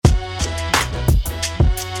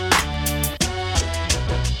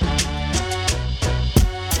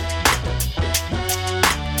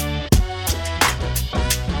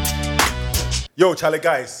Yo, Charlie,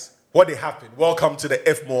 guys, what they happened? Welcome to the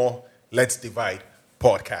F More Let's Divide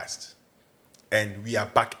podcast. And we are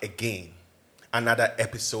back again. Another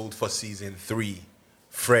episode for season 3.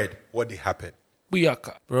 Fred, what they happened?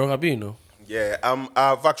 Bro, Abino. Yeah,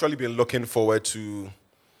 I've actually been looking forward to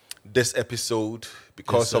this episode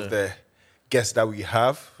because of the guest that we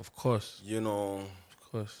have. Of course. You know,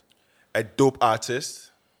 Of course. a dope artist.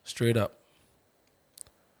 Straight up.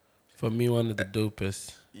 For me, one of the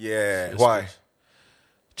dopest. Yeah, why?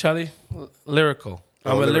 Charlie, lyrical.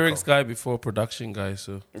 I'm a lyrical. lyrics guy before production guy,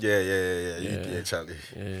 so. Yeah, Charlie.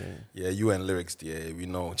 Yeah. You and lyrics, yeah, we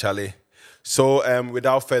know, Charlie. So,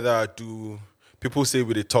 without further ado, people say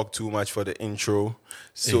we talk too much for the intro.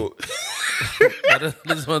 So, I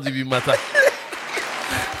just want to be matter.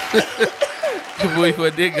 Boy,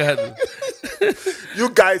 what they got? you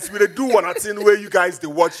guys, we do one thing where you guys they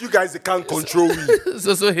watch. You guys they can't control me.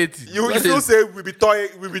 so hate it. You still say we be toy,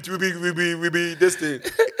 we be this thing.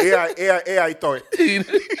 AI toy.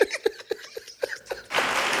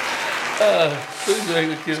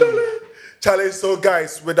 Charlie, so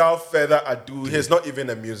guys, without further ado, he's not even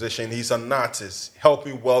a musician, he's an artist. Help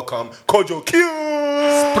me welcome Kojo Q.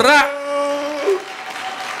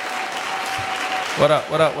 What up?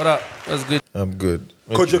 What's good? I'm good.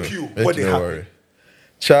 Kojo Q, what they happen? Worry.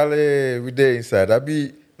 Charlie, we there inside.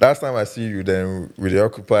 Last time I see you, then we the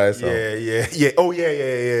occupy some. Yeah. Oh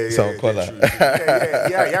yeah. Some color. True.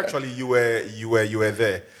 Yeah. Actually, you were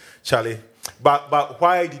there, Charlie. But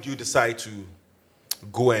why did you decide to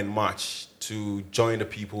go and march to join the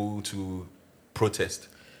people to protest?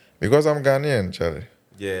 Because I'm Ghanaian, Charlie.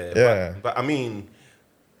 Yeah. But I mean,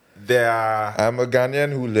 I'm a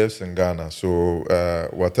Ghanaian who lives in Ghana, so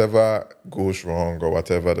whatever goes wrong or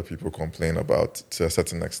whatever the people complain about, to a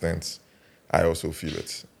certain extent, I also feel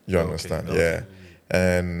it. You understand? Okay. Yeah.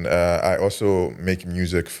 And I also make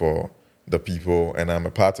music for the people, and I'm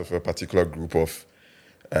a part of a particular group of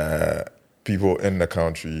people in the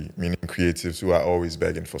country, meaning creatives who are always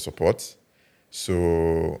begging for support.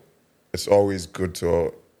 So it's always good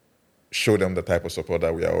to show them the type of support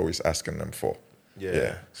that we are always asking them for.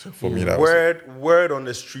 Yeah. So for me, that word on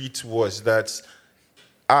the street was that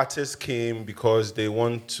artists came because they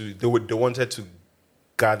wanted to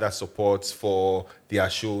gather support for their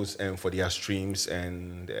shows and for their streams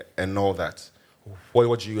and all that.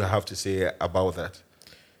 What do you have to say about that?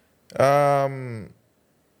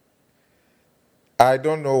 I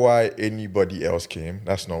don't know why anybody else came.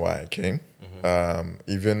 That's not why I came. Mm-hmm.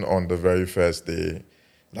 Even on the very first day,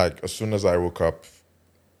 like as soon as I woke up,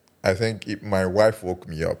 I think my wife woke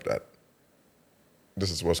me up that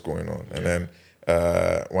this is what's going on. And then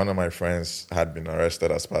one of my friends had been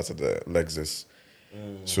arrested as part of the Lexus.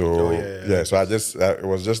 So, so it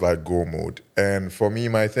was just like go mode. And for me,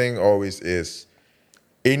 my thing always is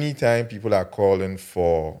anytime people are calling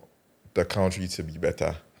for the country to be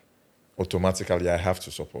better, automatically I have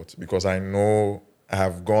to support because I know I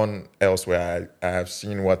have gone elsewhere. I have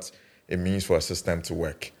seen what it means for a system to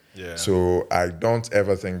work. Yeah. So I don't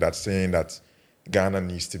ever think that saying that Ghana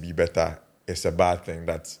needs to be better is a bad thing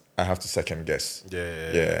that I have to second guess.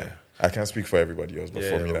 Yeah. I can't speak for everybody else, but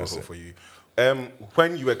for me, that's it. For you.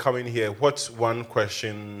 When you were coming here, what one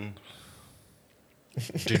question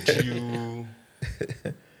do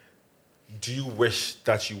you wish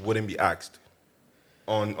that you wouldn't be asked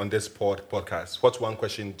on this podcast? What one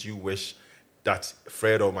question do you wish that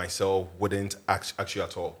Fred or myself wouldn't ask you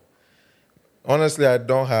at all? Honestly, I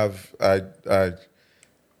don't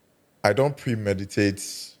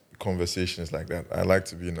premeditate conversations like that. I like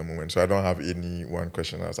to be in the moment, so I don't have any one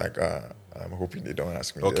question. I was like, I'm hoping they don't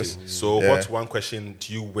ask me this. Okay, so what one question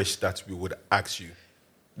do you wish that we would ask you?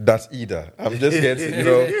 That's either. I'm just here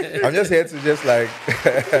to, I'm just here to just like,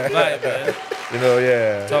 Vibe, man.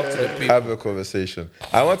 Talk to the people. Have a conversation.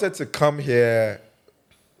 I wanted to come here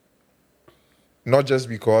not just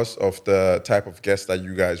because of the type of guests that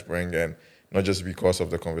you guys bring and not just because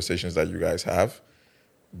of the conversations that you guys have,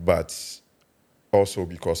 but also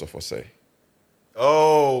because of Osei.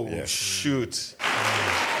 Oh, shoot.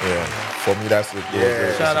 Yeah, for me, that's it.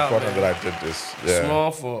 It's important that I did this. Yeah.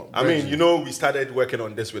 Small for... I mean, we started working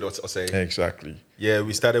on this with Osei. Exactly. Yeah,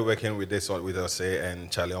 we started working with this with Osei,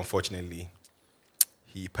 and Charlie, unfortunately,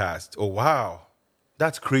 he passed. Oh, wow.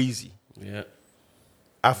 That's crazy. Yeah.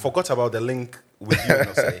 I forgot about the link with you and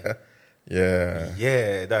Osei.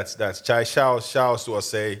 Yeah, that's Charlie. Shouts to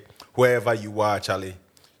Osei, wherever you are, Charlie.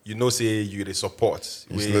 You know, say you the support.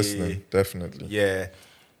 He's listening, definitely. Yeah.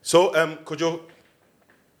 So, Kojo,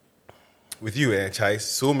 with you, Chai,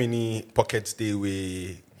 so many pockets there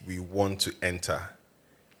we want to enter.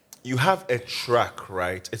 You have a track,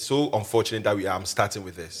 right? It's so unfortunate that I'm starting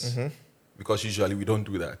with this. Mm-hmm. because usually we don't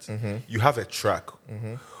do that. You have a track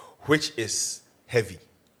which is heavy.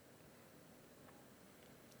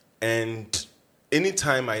 And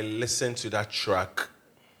anytime I listen to that track,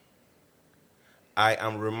 I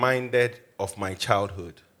am reminded of my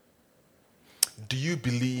childhood. Do you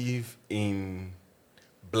believe in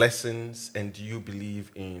blessings and do you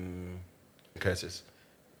believe in curses?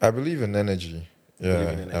 I believe in energy.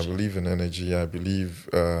 Yeah, I believe in energy. I believe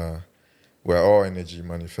we're all energy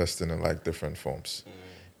manifesting in like different forms.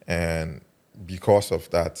 And because of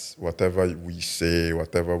that, whatever we say,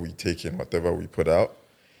 whatever we take in, whatever we put out,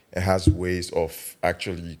 it has ways of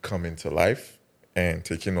actually coming to life and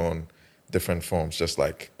taking on different forms, just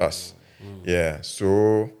like us. Yeah.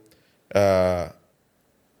 So I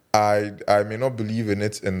may not believe in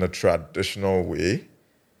it in the traditional way.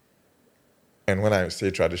 And when I say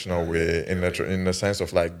traditional way, in the sense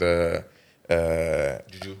of like the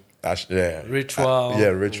Juju. Ritual.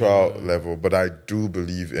 Ritual level. But I do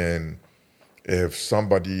believe in if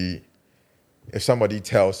somebody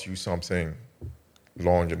tells you something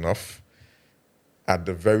long enough, at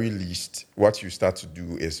the very least, what you start to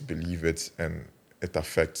do is believe it, and it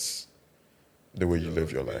affects the way you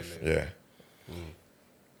live your life. Yeah.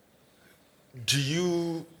 Do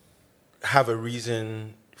you have a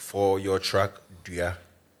reason for your track, Duya?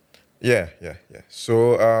 Yeah.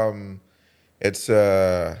 So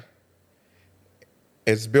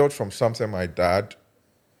it's built from something my dad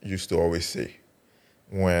used to always say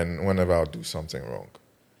whenever I'll do something wrong.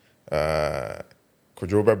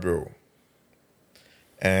 Kojo bro.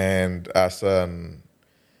 And as an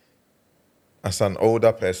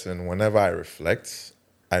older person, whenever I reflect,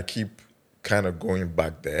 I keep kind of going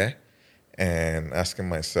back there and asking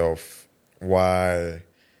myself why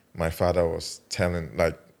my father was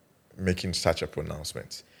making such a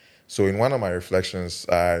pronouncement. So in one of my reflections,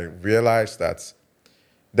 I realized that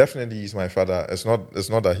definitely he's my father. It's not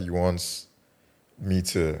that he wants me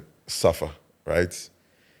to suffer, right?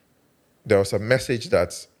 There was a message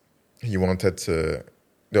that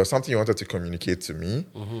there was something he wanted to communicate to me.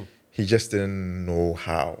 He just didn't know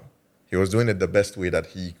how. He was doing it the best way that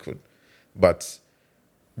he could. But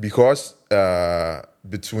because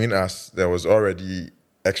between us, there was already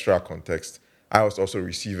extra context, I was also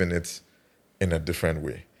receiving it in a different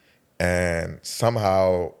way. And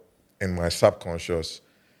somehow in my subconscious,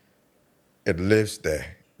 it lives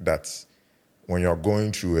there that when you're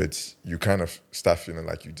going through it, you kind of start feeling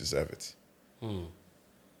like you deserve it.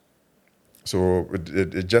 So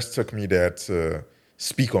it just took me there to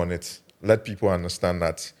speak on it, let people understand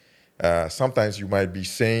that sometimes you might be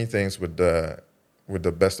saying things with the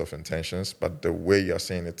best of intentions, but the way you're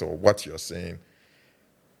saying it or what you're saying,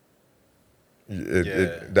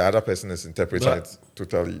 the other person is interpreting it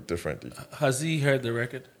totally differently. Has he heard the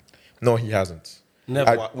record? No, he hasn't.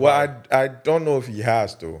 Never. I don't know if he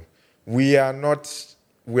has though. We are not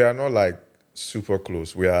like super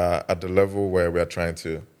close. We are at the level where we are trying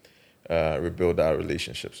to rebuild our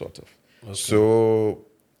relationship, sort of. Okay. So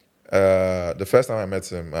the first time I met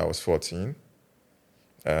him, I was 14,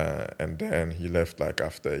 and then he left like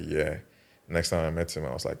after a year. Next time I met him,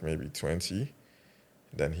 I was like maybe 20.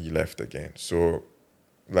 Then he left again. So,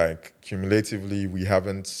 like cumulatively, we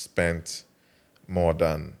haven't spent more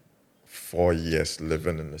than 4 years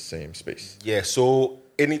living in the same space. Yeah. So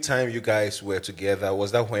anytime you guys were together,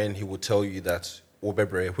 was that when he would tell you that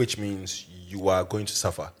Obebre, which means you are going to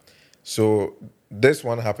suffer? So this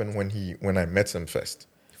one happened when I met him first.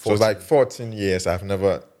 14. So it's like 14 years I've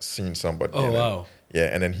never seen somebody. Oh wow.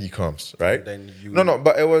 And then he comes, right? And then No,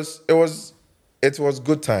 but it was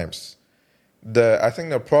good times. I think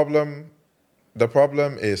the problem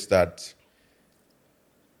is that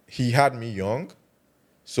he had me young.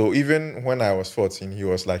 So even when I was 14, he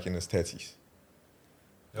was like in his 30s.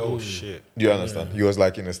 Oh shit. Do you understand? Yeah. He was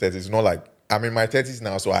like in his 30s. Not like I'm in my 30s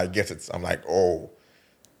now, so I get it. I'm like, oh,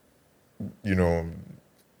 you know,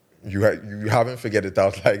 you haven't figured it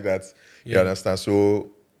out like that. Yeah. You understand?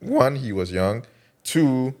 So one, he was young.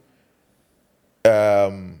 Two,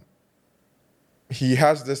 he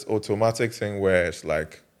has this automatic thing where it's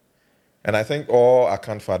like, and I think all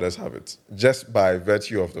Akan fathers have it, just by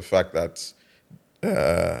virtue of the fact that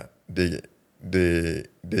they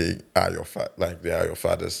are your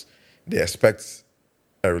fathers. They expect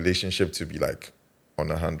a relationship to be like on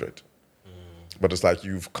 100. But it's like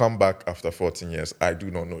you've come back after 14 years. I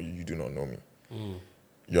do not know you. You do not know me.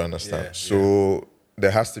 You understand? Yeah, so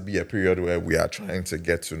there has to be a period where we are trying to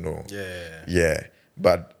get to know. Yeah.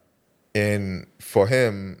 But for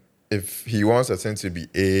him, if he wants a thing to be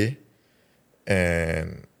A,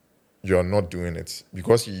 and you're not doing it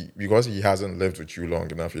because he hasn't lived with you long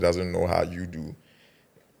enough, he doesn't know how you do.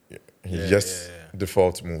 he Yeah, just yeah, yeah.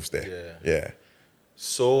 default moves there. Yeah.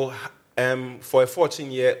 So, for a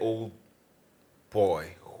 14-year-old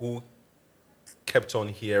boy who kept on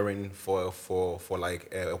hearing for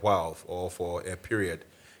like a while or for a period,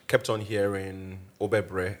 kept on hearing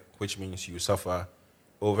obebre, which means you suffer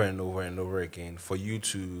over and over and over again, for you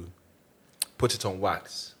to put it on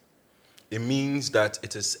wax, it means that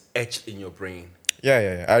it is etched in your brain.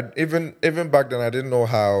 Yeah. Even back then, I didn't know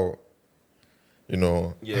how,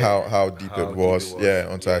 Yeah, how deep it how deep it was. was.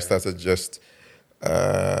 Yeah, until I Yeah. started just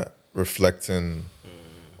reflecting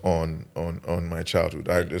on my childhood.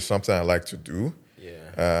 It's something I like to do.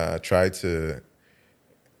 Yeah. Try to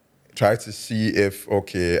see if,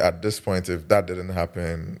 okay, at this point, if that didn't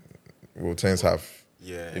happen, will things have,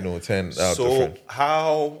 Yeah. turned out So different.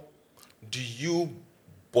 how do you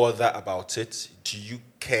bother about it? Do you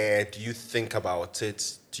care? Do you think about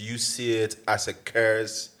it? Do you see it as a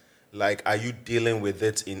curse? Like, are you dealing with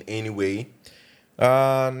it in any way?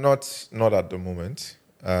 Not at the moment.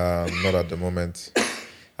 Not at the moment.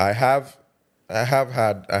 I have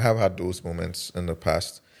had those moments in the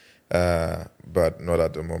past, but not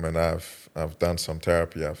at the moment. I've done some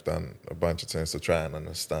therapy. I've done a bunch of things to try and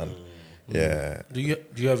understand. Yeah. Do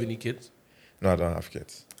you have any kids? No, I don't have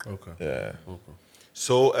kids. Okay. Yeah. Okay.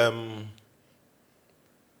 So,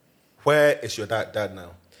 where is your dad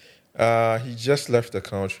now? He just left the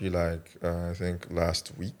country like I think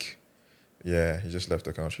last week. Yeah, he just left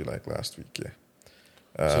the country like last week. Yeah.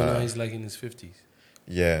 So now he's like in his 50s.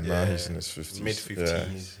 Yeah. Now he's in his 50s.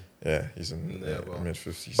 Mid-50s. Yeah, he's in Well, mid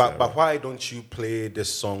 50s. But why don't you play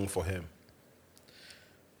this song for him?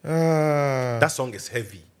 Uh, That song is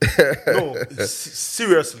heavy. No,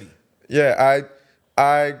 seriously. yeah,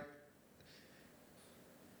 I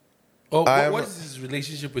Oh, I am- what is his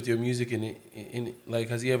relationship with your music? In like,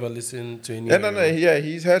 has he ever listened to any? no, yeah,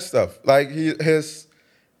 he's heard stuff. Like his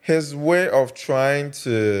way of trying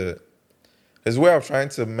to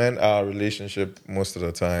mend our relationship most of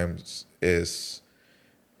the times is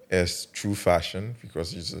through fashion,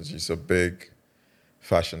 because he's a big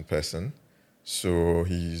fashion person. So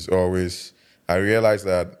he's always. I realize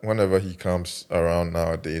that whenever he comes around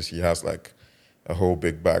nowadays, he has like a whole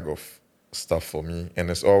big bag of stuff for me, and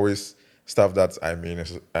it's always stuff that I may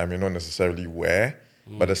not necessarily wear,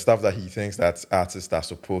 but the stuff that he thinks that artists are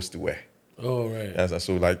supposed to wear. Oh, right. Yes, and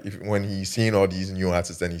so like when he's seeing all these new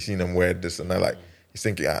artists and he's seeing them wear this and that, like he's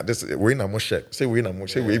thinking, this we're in a mushek, say we're in a mushek,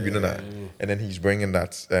 say we're in a, and then he's bringing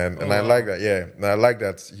that, and I like that, yeah, and I like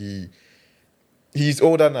that he's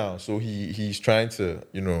older now, so he's trying to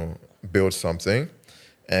build something,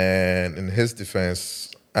 and in his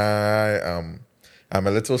defense, I'm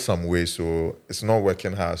a little some way, so it's not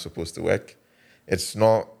working how it's supposed to work. It's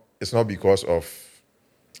not because of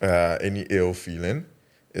any ill feeling.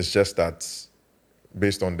 It's just that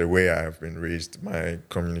based on the way I have been raised, my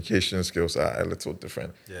communication skills are a little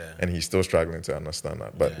different. Yeah. And he's still struggling to understand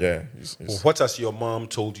that. But yeah, he's What has your mom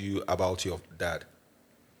told you about your dad?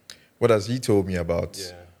 what has he told me about?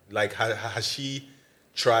 Yeah. Like, has she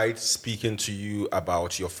tried speaking to you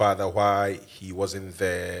about your father, why he wasn't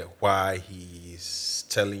there, why he's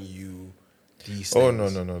telling you these Oh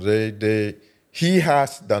things? no. He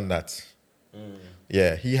has done that.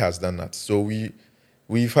 Yeah, he has done that. So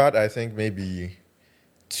we've had, I think, maybe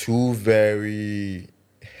 2 very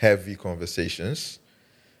heavy conversations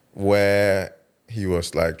where he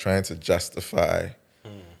was like trying to justify,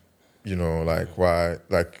 like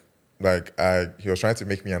why, he was trying to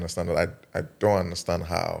make me understand that I don't understand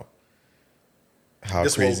how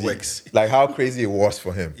This world crazy, works. like how crazy it was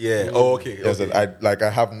for him. Yeah. Oh, okay. Yes, Okay. I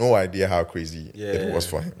have no idea how crazy it was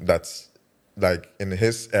for him. That's like in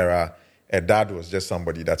his era, a dad was just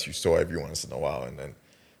somebody that you saw every once in a while, and then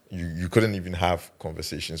you couldn't even have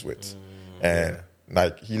conversations with. And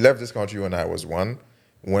like he left this country when I was 1,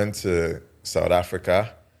 went to South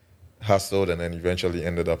Africa, hustled, and then eventually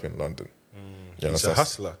ended up in London. You He's understand? a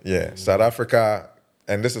hustler. Yeah, South Africa,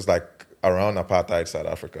 and this is like around apartheid South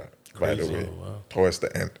Africa, by the Crazy. way, Oh, wow. towards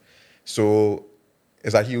the end. So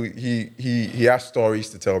it's like he has stories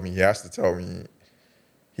to tell me. He has to tell me.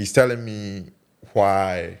 He's telling me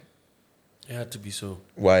why It had to be so.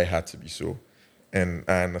 it had to be so, and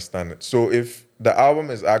I understand it. So if the album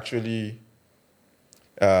is actually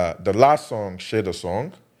the last song, Share the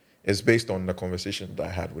Song, is based on the conversation that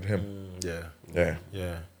I had with him. Yeah. Yeah.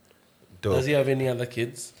 Yeah. Does Dope. he have any other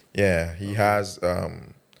kids? Yeah, he has.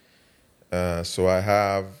 So I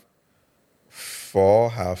have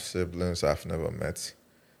 4 half siblings I've never met,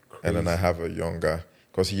 and then I have a younger,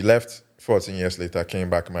 because he left 14 years later,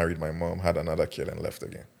 came back, married my mom, had another kid, and left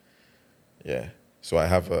again. Yeah. So I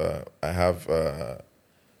have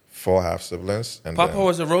 4 half siblings, and Papa then,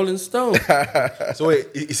 was a Rolling Stone. So wait,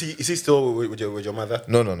 is he still with your mother?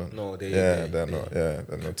 no, No, they're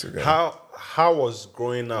not together. How was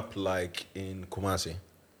growing up like in Kumasi?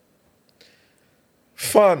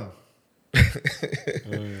 Fun.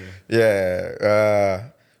 Yeah,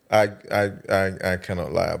 I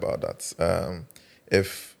cannot lie about that.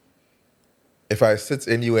 If I sit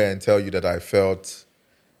anywhere and tell you that I felt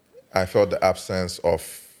the absence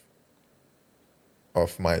of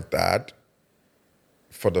my dad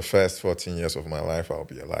for the first 14 years of my life, I'll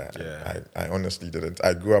be a liar. Yeah. I honestly didn't.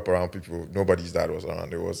 I grew up around people, nobody's dad was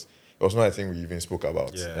around. It was not a thing we even spoke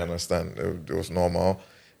about. Yeah. You understand? It was normal.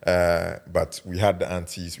 But we had the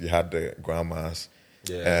aunties, we had the grandmas.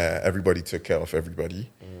 Yeah. Everybody took care of everybody.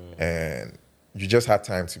 And you just had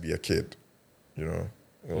time to be a kid. You know?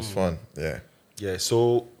 It was fun. Yeah. Yeah.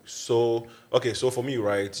 So okay. So for me,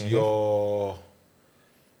 right,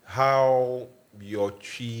 how your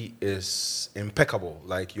chi is impeccable.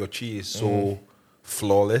 Like your chi is so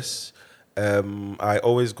flawless. I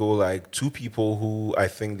always go like 2 people who I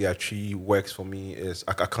think their chi works for me is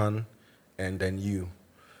Akakan and then you.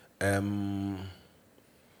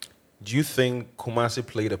 Do you think Kumasi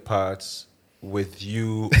played a part with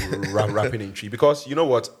you rapping in Chi? Because you know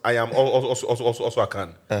what, I am also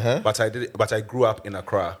Akan, but I grew up in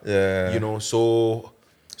Accra. Yeah. You know, so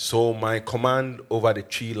my command over the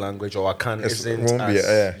Chi language or Akan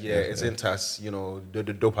isn't as you know the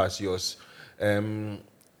dope as yours. Do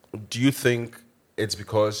you think it's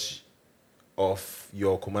because of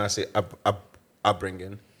your Kumasi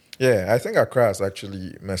upbringing? Yeah, I think Accra has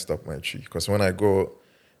actually messed up my chi because when I go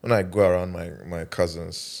around my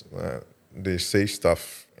cousins, they say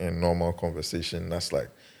stuff in normal conversation that's like,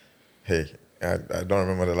 hey, I don't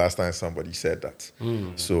remember the last time somebody said that.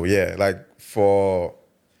 So yeah, like for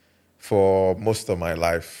most of my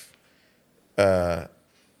life,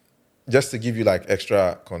 just to give you like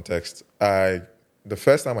extra context, the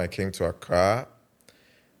first time I came to Accra,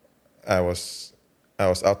 I was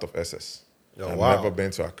out of SS. Oh, I've wow. never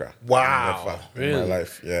been to Accra. Wow. Never in my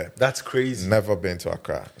life. Yeah. That's crazy. Never been to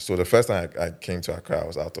Accra. So the first time I came to Accra, I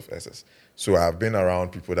was out of SS. So I've been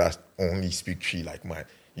around people that only speak Chi like mine.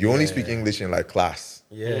 You only speak English in like class.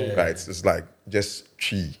 Yeah. Right? It's like just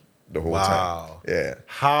Chi the whole Wow. time. Yeah.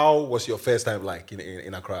 How was your first time like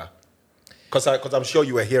in Accra? Because I'm sure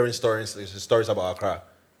you were hearing stories about Accra.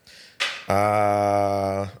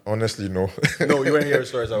 Honestly, no. No, you weren't hearing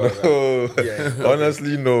stories about Accra. No. Yeah.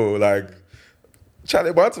 Honestly, no. Like,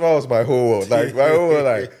 Charlie, Baltimore was my whole world. Like, my whole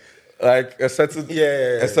world, like a certain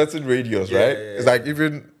radius, Yeah, right? yeah, yeah. It's like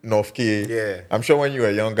even North K. Yeah. I'm sure when you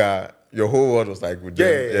were younger, your whole world was like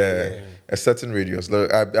within Yeah. a certain radius.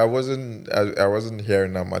 Look, I wasn't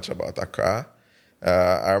hearing that much about Accra.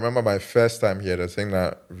 I remember my first time here. The thing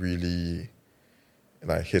that really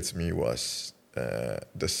like hit me was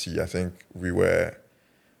the sea. I think we were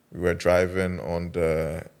driving on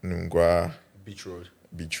the Nungwa Beach Road.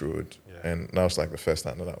 Yeah. And that was like the first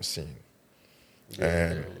time that I was seeing.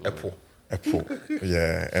 Yeah. Apple.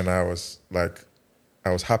 Yeah. And I was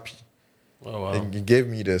happy. Oh, wow. It gave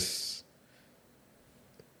me this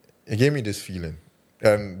feeling.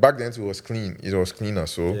 And back then it was clean. It was cleaner.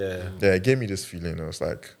 So yeah, it gave me this feeling. It was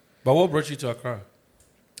like, But what brought you to Accra?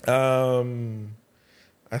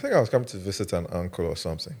 I think I was coming to visit an uncle or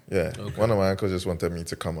something. Yeah. Okay. One of my uncles just wanted me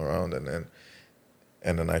to come around, and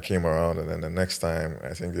then I came around, and then the next time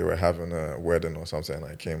I think they were having a wedding or something, and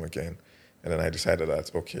I came again. And then I decided that,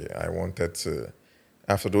 okay, I wanted to,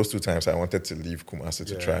 after those 2 times, I wanted to leave Kumasi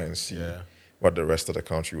to try and see what the rest of the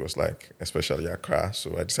country was like, especially Accra.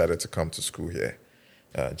 So I decided to come to school here,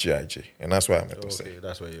 GIJ. And that's why I met to say. Okay,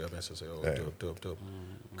 that's why you meant to say. Oh, dope.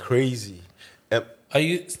 Crazy. Are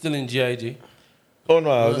you still in GIG? Oh, no,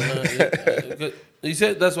 I was... You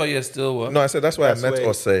said that's why you're still what? No, I said that's why I met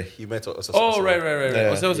Osei. He met Osei. Oh, right.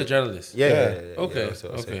 Yeah. Osei was a journalist. Yeah. Okay.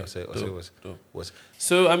 Osei was.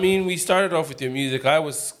 So, I mean, we started off with your music. I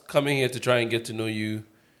was coming here to try and get to know you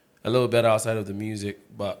a little better outside of the music.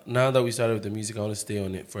 But now that we started with the music, I want to stay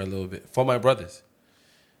on it for a little bit. For My Brothers.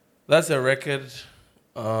 That's a record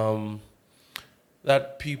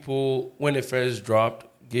that people, when it first dropped,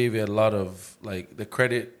 gave it a lot of, like, the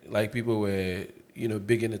credit. Like, people were,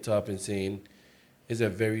 bigging it up and saying, it's a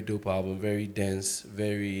very dope album, very dense,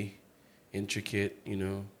 very intricate,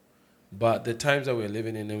 But the times that we're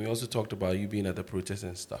living in, and we also talked about you being at the protests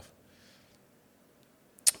and stuff.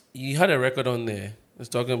 You had a record on there. It's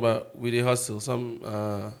talking about We Dey Hustle. Some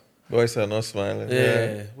Boys are not smiling.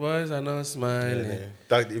 yeah, boys are not smiling. Yeah.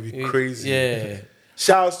 That'd be crazy. Yeah.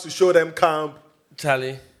 Shouts to Show Them Camp.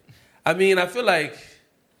 Charlie. I mean, I feel like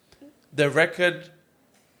the record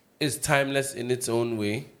is timeless in its own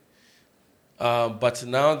way. But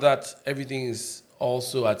now that everything is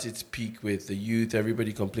also at its peak with the youth,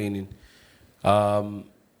 everybody complaining,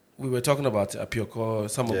 we were talking about Apioko,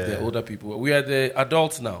 some of the older people. We are the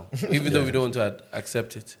adults now, even though we don't want to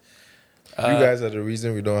accept it. You guys are the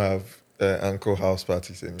reason we don't have uncle house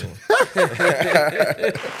parties anymore.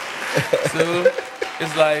 So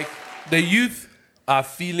it's like the youth are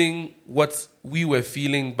feeling what we were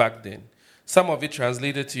feeling back then. Some of it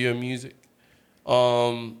translated to your music.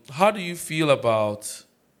 How do you feel about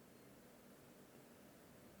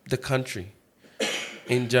the country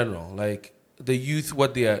in general? Like the youth,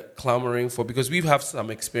 what they are clamoring for? Because we've had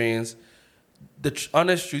some experience. The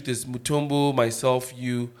honest truth is Mutombo, myself,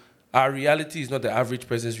 you, our reality is not the average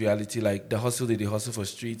person's reality. Like the hustle, they hustle for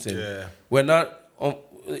streets. And we're not,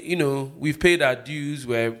 we've paid our dues.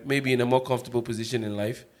 We're maybe in a more comfortable position in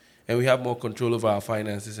life. And we have more control over our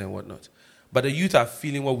finances and whatnot. But the youth are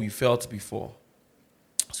feeling what we felt before.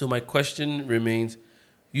 So my question remains,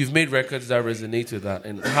 you've made records that resonate with that.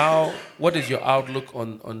 And what is your outlook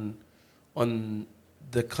on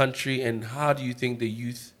the country, and how do you think the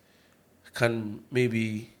youth can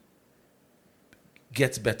maybe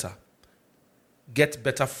get better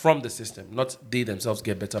from the system? Not they themselves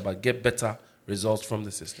get better, but get better results from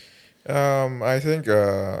the system. I think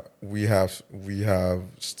we have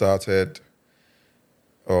started,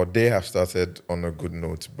 or they have started on a good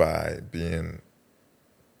note by being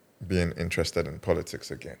interested in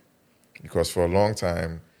politics again, because for a long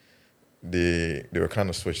time they were kind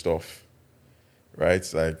of switched off, right?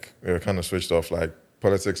 Like they were kind of switched off. Like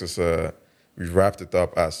politics is we've wrapped it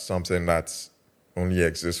up as something that only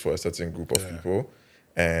exists for a certain group of people,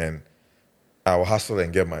 and I'll hustle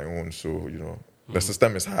and get my own. So the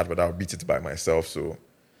system is hard, but I'll beat it by myself. So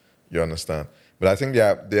you understand. But I think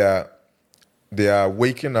they are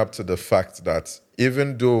waking up to the fact that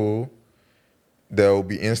even though there will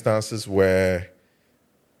be instances where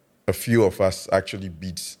a few of us actually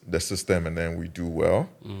beat the system and then we do well,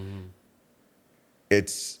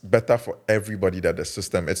 it's better for everybody that the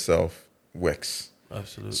system itself works.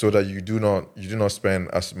 Absolutely. So that you do not spend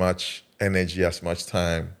as much energy, as much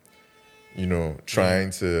time,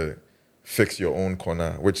 trying to fix your own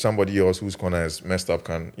corner, which somebody else whose corner is messed up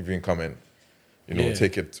can even come and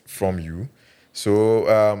take it from you. So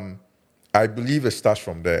I believe it starts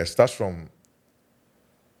from there. It starts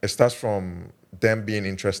from them being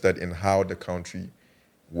interested in how the country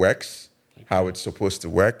works, how it's supposed to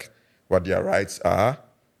work, what their rights are,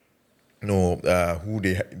 who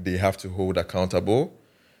they have to hold accountable,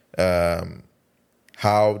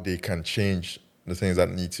 how they can change the things that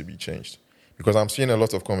need to be changed. Because I'm seeing a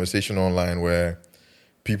lot of conversation online where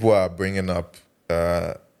people are bringing up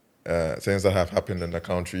things that have happened in the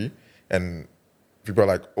country, and people are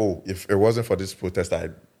like, "Oh, if it wasn't for this protest,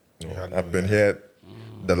 I've been here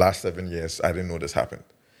the last 7 years. I didn't know this happened."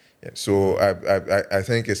 Yeah, so I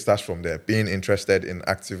think it starts from there, being interested in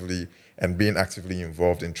being actively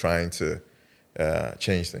involved in trying to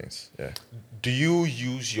change things. Yeah. Do you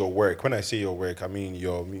use your work? When I say your work, I mean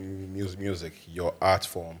your music, your art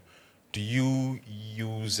form. Do you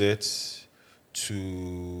use it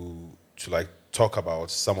to like talk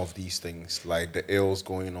about some of these things, like the ills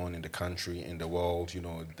going on in the country, in the world,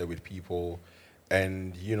 with people?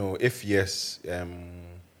 And, if yes,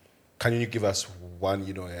 can you give us one,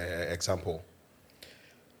 example?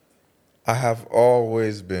 I've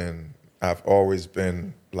always been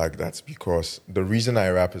like that, because the reason I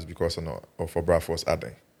rap is because of Obrafo's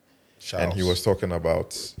Ade. And he was talking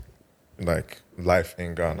about like life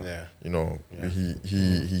in Ghana. Yeah.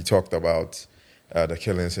 He talked about the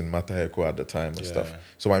killings in Mataheko at the time and stuff.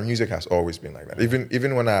 So my music has always been like that.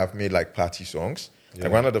 Even when I have made like party songs.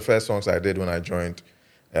 Like one of the first songs I did when I joined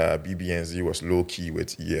BBNZ was Low Key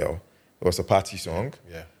with EL. It was a party song.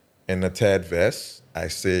 Yeah. In the third verse, I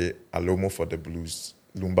say Alomo for the blues,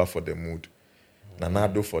 Lumba for the mood,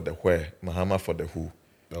 Nanado for the where, Mahama for the who.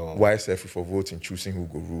 Why Sefu for voting, choosing who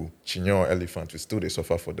go rule. Chinyo or elephant, we still they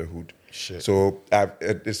suffer for the hood. Shit. So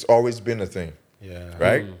it's always been a thing. Yeah.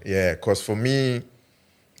 Right? Yeah, because for me,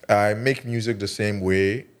 I make music the same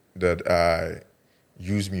way that I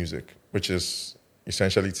use music, which is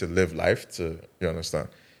essentially to live life, you understand?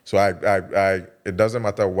 So I it doesn't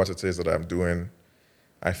matter what it is that I'm doing,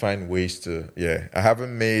 I find ways to, I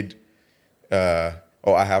haven't made,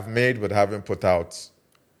 or I have made but haven't put out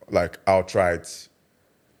like outright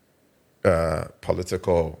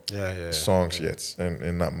political songs yet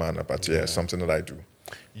in that manner, but something that I do.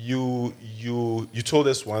 You told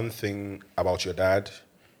us one thing about your dad,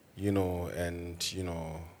 and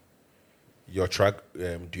your track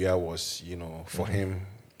Dia was for him,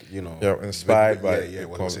 inspired by it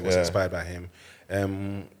was inspired by him.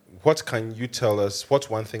 what can you tell us? What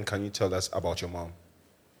one thing can you tell us about your mom?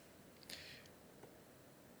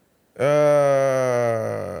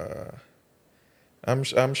 I'm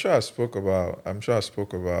sure I spoke about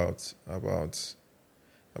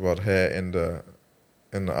her in the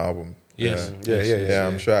album. Yes. Yeah.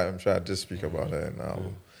 I'm sure I did speak about her in the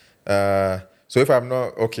album. So if I'm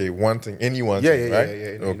not okay, one thing, right? Any one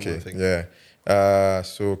Okay, thing. yeah.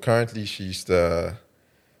 So currently she's the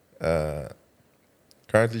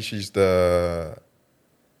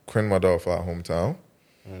queen mother of our hometown,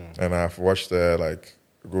 and I've watched her like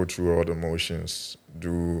go through all the motions,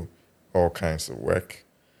 do all kinds of work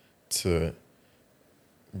to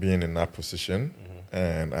being in that position,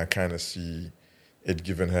 and I kind of see it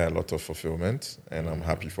giving her a lot of fulfillment, and I'm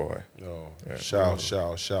happy for her. Oh, Yeah. Shouts.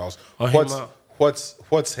 Ohima.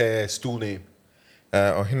 What's her stool name?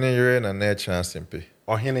 Ohineyere na ne chance mpe.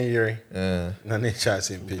 Ohineyere. Yeah. Na ne chance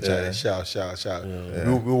in pitch. Yeah. Shout.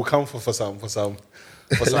 We will come for some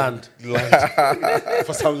Land.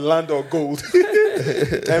 for some land or gold.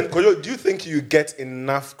 Kojo, do you think you get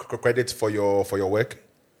enough credit for your work?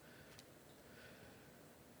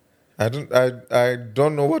 I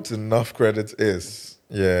don't know what enough credit is.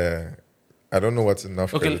 Yeah. I don't know what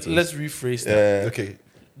enough Okay, credit is. let's rephrase that. Yeah. Okay.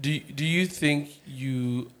 Do you think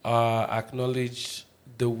you are acknowledged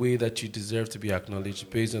the way that you deserve to be acknowledged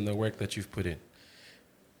based on the work that you've put in?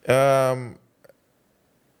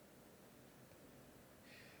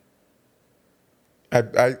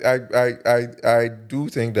 I do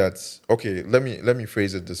think that, okay, let me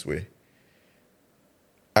phrase it this way.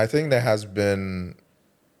 I think there has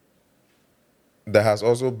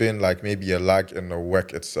also been like maybe a lag in the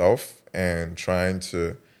work itself and trying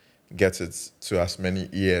to get it to as many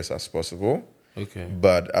ears as possible. Okay.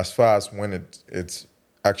 But as far as when it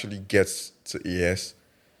actually gets to ears,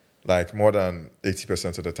 like more than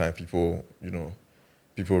 80% of the time people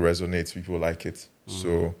resonate, people like it.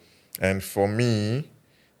 So, and for me,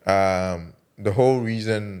 the whole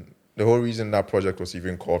reason that project was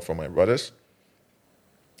even called for my brothers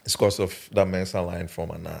is because of that Mensa line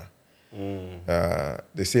from Anna.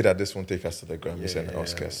 They say that this won't take us to the Grammys and the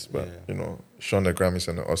Oscars, but Sean the Grammys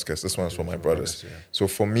and the Oscars. This one's for my brothers. So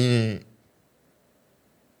for me,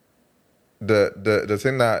 the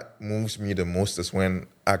thing that moves me the most is when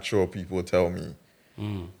actual people tell me,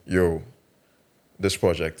 "Yo, this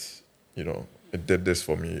project, it did this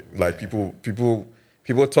for me." Like people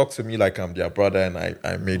talk to me like I'm their brother, and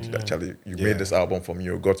I made actually you made this album for me,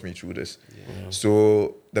 you got me through this.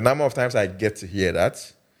 So the number of times I get to hear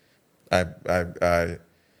that, I'm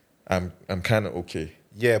kind of okay.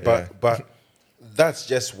 Yeah, but that's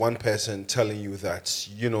just one person telling you that,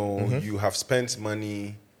 you have spent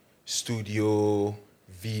money, studio,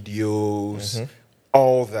 videos,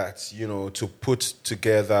 all that, to put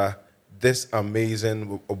together this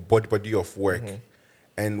amazing body of work.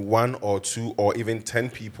 And one or two or even 10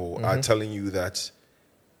 people are telling you that,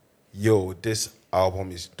 yo, this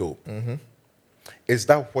album is dope. Is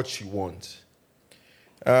that what you want?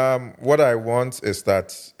 What I want is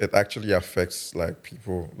that it actually affects like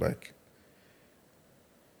people, like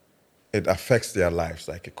it affects their lives,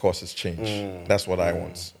 like it causes change. That's what I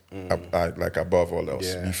want. I like above all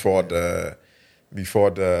else. Before the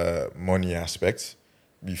money aspect,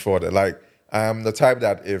 I am the type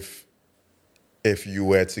that if you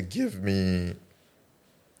were to give me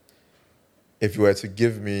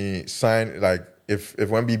sign, like if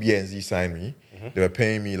when BBNZ signed me, they were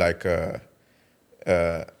paying me like a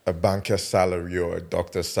banker's salary or a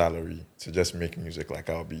doctor's salary to just make music, like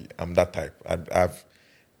I'm that type.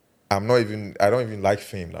 I don't even like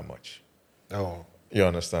fame that much. Oh. You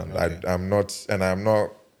understand? Okay.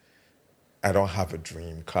 I don't have a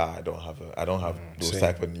dream car. I don't have those same.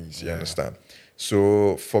 type of needs. You understand?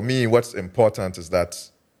 So for me, what's important is that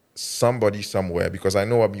somebody somewhere, because I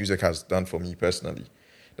know what music has done for me personally,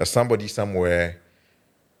 that somebody somewhere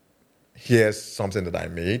hears something that I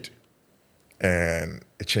made and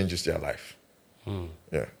it changes their life.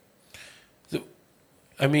 Yeah. So,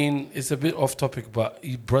 I mean, it's a bit off topic, but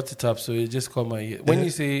you brought it up, so it just caught my ear. When you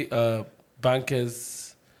say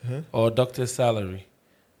banker's or doctor's salary,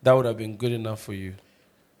 that would have been good enough for you.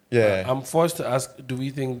 Yeah. I'm forced to ask, do we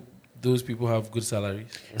think those people have good salaries?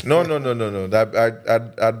 No. That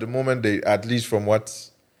at the moment, they, at least from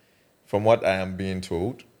what I am being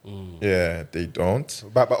told, they don't.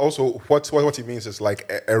 But also, what it means is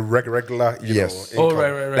like a regular, Yes. income. Oh,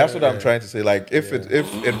 right. That's what I'm trying to say. Like if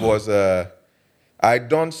it was I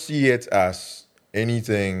don't see it as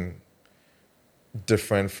anything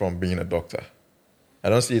different from being a doctor. I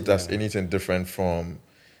don't see it as anything different from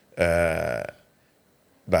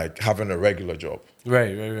like having a regular job.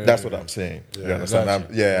 Right. That's what I'm saying. You understand?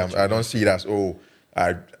 I don't see it as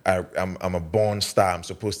I'm a born star. I'm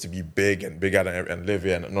supposed to be big and bigger and live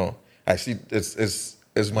here. No, I see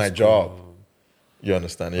it's my job. You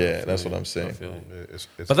understand? Yeah, that's what I'm saying.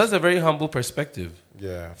 But that's a very humble perspective.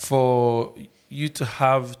 Yeah. For you to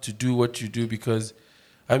have to do what you do, because,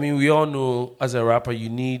 I mean, we all know as a rapper you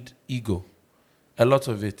need ego, a lot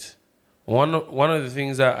of it. One of the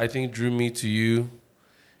things that I think drew me to you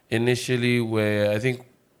initially were, I think,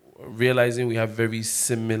 realizing we have very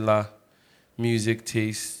similar music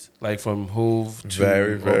tastes, like from Hove to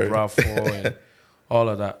Opera 4 and all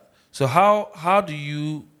of that. So how do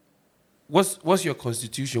you, what's your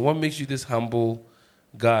constitution? What makes you this humble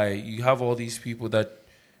guy? You have all these people that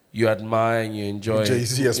you admire and you enjoy.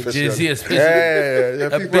 Jay-Z especially. Yeah,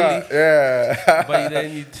 But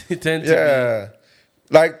then you tend to be...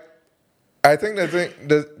 Like, I think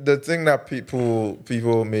the thing that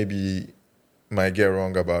people maybe might get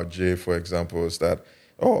wrong about Jay, for example, is that,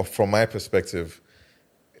 from my perspective,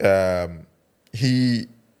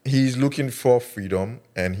 he's looking for freedom,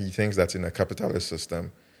 and he thinks that in a capitalist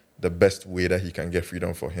system, the best way that he can get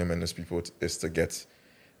freedom for him and his people is to get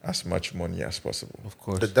as much money as possible. Of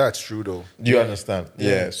course. That's true, though. Do you understand?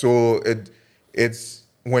 Yeah. So it's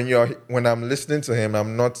when I'm listening to him,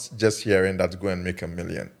 I'm not just hearing that's go and make $1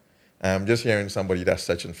 million. I'm just hearing somebody that's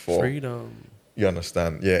searching for freedom. You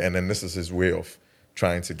understand? Yeah. And then this is his way of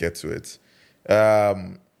trying to get to it.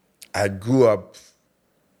 I grew up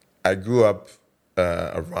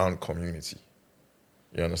around community.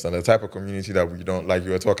 You understand? The type of community that we don't, like you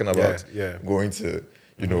were talking about, going to,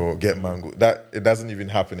 get mango. That it doesn't even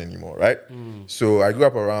happen anymore, right? So I grew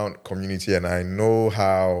up around community, and I know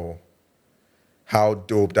how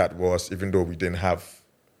dope that was, even though we didn't have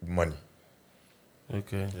money.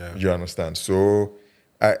 Okay. Yeah. You understand? So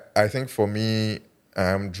I think for me,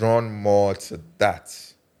 I'm drawn more to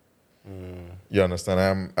that. You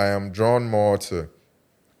understand? I am drawn more to...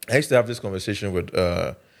 I used to have this conversation with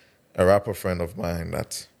a rapper friend of mine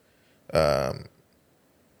that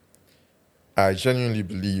I genuinely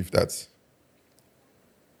believe that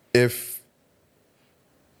if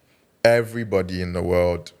everybody in the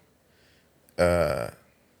world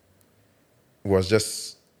was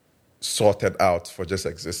just sorted out for just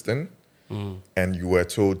existing, and you were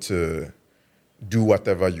told to do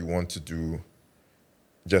whatever you want to do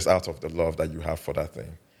just out of the love that you have for that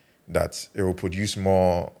thing, that it will produce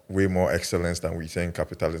way more excellence than we think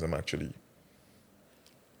capitalism actually,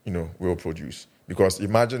 will produce. Because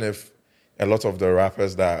imagine if a lot of the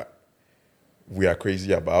rappers that we are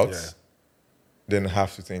crazy about didn't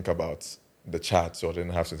have to think about the charts or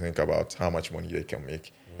didn't have to think about how much money they can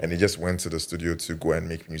make. And they just went to the studio to go and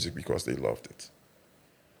make music because they loved it.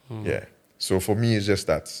 Yeah. So for me, it's just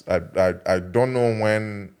that. I don't know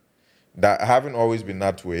when that... I haven't always been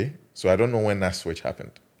that way, so I don't know when that switch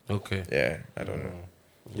happened. Okay. Yeah, I don't know.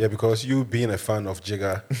 Yeah, because you being a fan of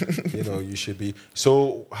Jigga, you should be.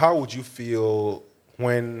 So how would you feel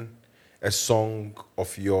when a song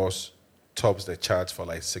of yours tops the charts for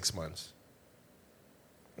like 6 months?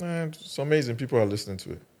 It's amazing. People are listening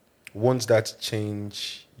to it. Won't that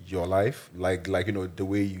change your life? Like the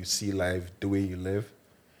way you see life, the way you live?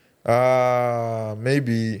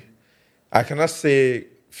 Maybe. I cannot say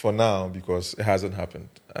for now because it hasn't happened.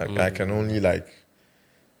 I can only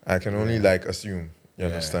assume. You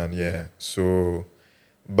understand? Yeah. So,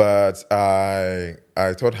 but I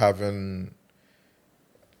thought having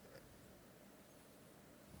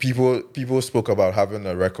people spoke about having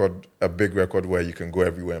a big record where you can go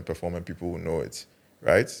everywhere and perform and people will know it,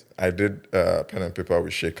 right? I did Pen and Paper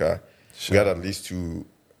with Shaker. We had at least 2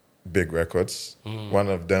 big records. One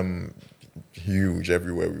of them huge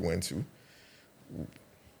everywhere we went to.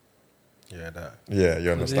 Yeah, you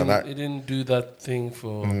understand that? It didn't do that thing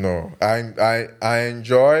for... No. I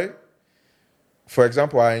enjoy... For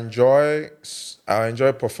example, I enjoy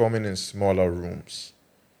performing in smaller rooms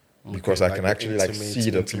because I can actually see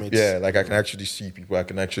the people. Yeah, like I can actually see people. I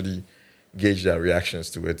can actually gauge their reactions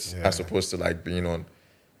to it as opposed to being on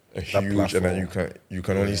a huge and then you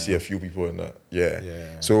can only see a few people in the...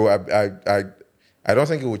 Yeah. So I don't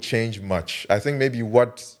think it would change much. I think maybe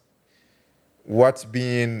what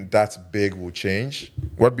being that big will change.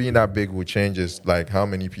 What being that big will change is how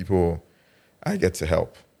many people I get to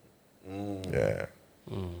help. Yeah.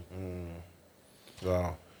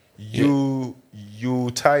 Wow. You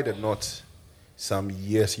tied a knot some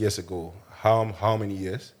years ago. How many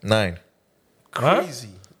years? 9. Crazy.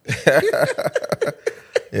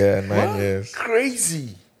 Yeah, 9 years.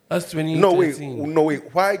 Crazy. That's 2013. No,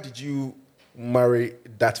 wait. Why did you marry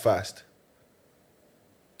that fast?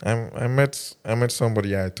 I met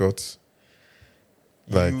somebody I thought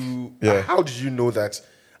like How did you know that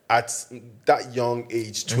at that young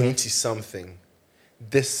age, 20 something,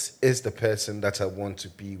 this is the person that I want to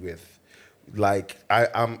be with? Like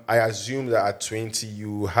I assume that at 20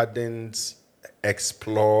 you hadn't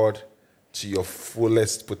explored to your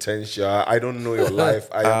fullest potential. I don't know your life.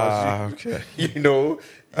 okay. You know.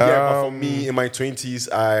 Yeah, but for me in my 20s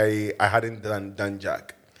I hadn't done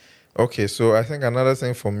jack. Okay, so I think another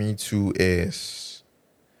thing for me too is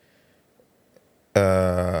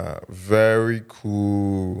very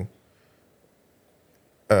cool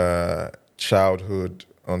childhood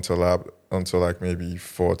until like maybe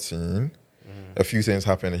 14. A few things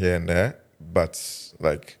happened here and there, but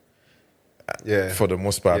like for the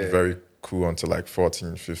most part, very cool until like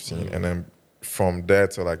 14, 15. And then from there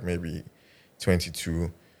to like maybe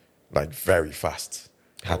 22, like very fast.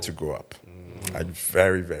 Had to grow up. Like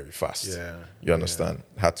very, very fast. Yeah. You understand?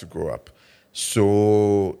 Had to grow up.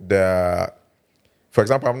 So for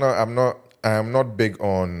example, I'm not big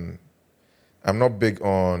on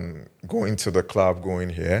going to the club, going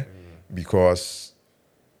here, because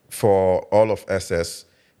for all of SS,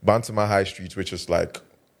 Bantama High Street, which is like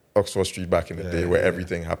Oxford Street back in the day where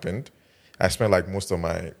everything happened, I spent like most of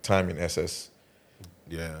my time in SS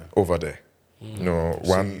over there. You know,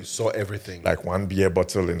 so you saw everything. Like one beer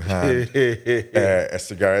bottle in hand, a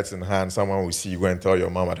cigarette in hand. Someone will see you go and tell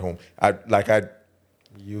your mom at home.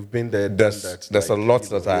 You've been there. There's like, a lot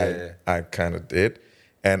that I kind of did,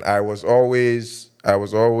 and I was always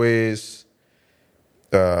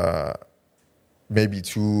maybe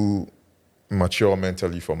too mature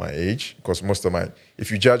mentally for my age, because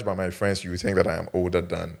if you judge by my friends, you would think that I am older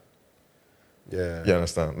than. Yeah. You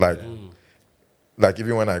understand? Like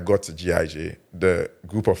even when I got to GIJ, the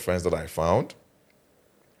group of friends that I found,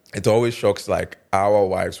 it always shocks like our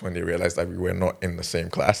wives when they realize that we were not in the same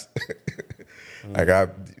class. Like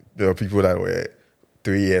there were people that were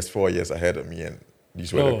 3 years, 4 years ahead of me, and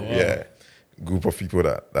these were group of people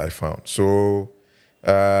that I found. So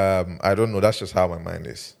I don't know. That's just how my mind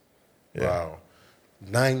is. Yeah. Wow,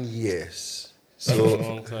 9 years. That's a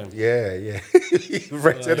long time. Yeah.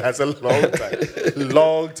 Rated as a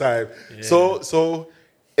long time. Yeah. So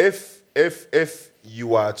if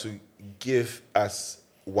you are to give us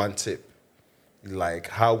one tip, like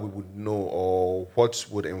how we would know or what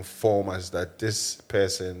would inform us that this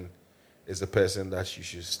person is the person that you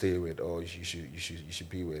should stay with or you should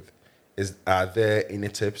be with, are there any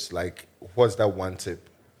tips? Like, what's that one tip?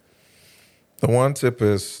 The one tip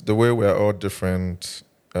is the way we're all different.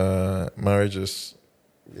 Marriages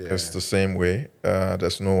is the same way.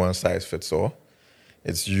 There's no one size fits all.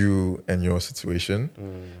 It's you and your situation.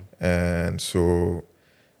 And so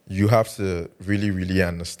you have to really, really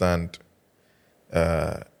understand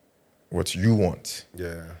what you want.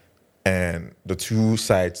 Yeah. And the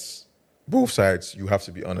both sides, you have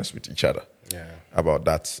to be honest with each other about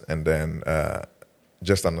that. And then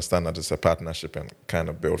just understand that it's a partnership and kind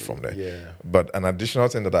of build from there. Yeah. But an additional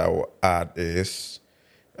thing that I will add is,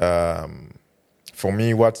 for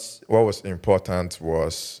me, what was important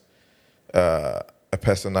was a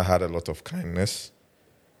person that had a lot of kindness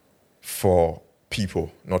for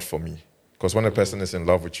people, not for me. Because when a person is in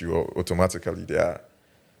love with you, automatically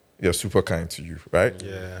they're super kind to you, right?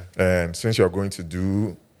 Yeah. And since you're going to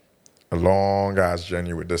do a long ass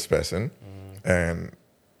journey with this person, and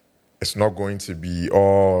it's not going to be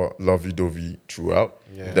all lovey-dovey throughout.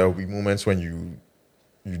 Yeah. There will be moments when you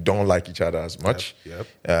don't like each other as much. Yep.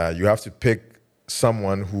 You have to pick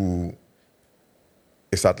someone who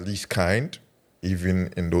is at least kind,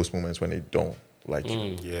 even in those moments when they don't like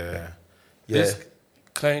you. Yeah. This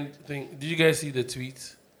kind thing. Did you guys see the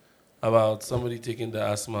tweet about somebody taking the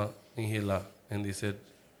asthma inhaler and they said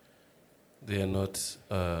they are not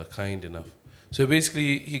kind enough? So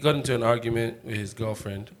basically, he got into an argument with his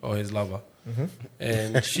girlfriend or his lover.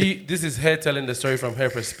 And this is her telling the story from her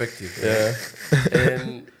perspective. Yeah.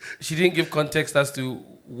 And she didn't give context as to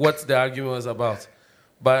what the argument was about.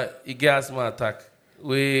 But he got asthma attack.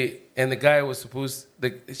 And the guy was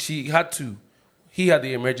he had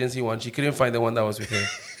the emergency one. She couldn't find the one that was with her.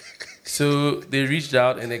 So they reached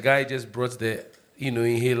out and the guy just brought the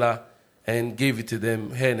inhaler and gave it to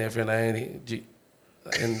them, her and her friend,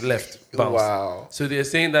 and left. Bounced. Wow. So they're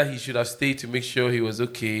saying that he should have stayed to make sure he was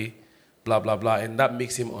okay, blah, blah, blah, and that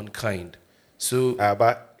makes him unkind. So,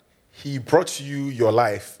 but he brought you your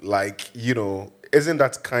life, isn't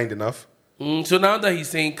that kind enough? So now that he's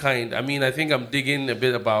saying kind, I think I'm digging a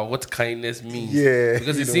bit about what kindness means. Yeah.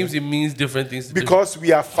 Because it seems it means different things. Because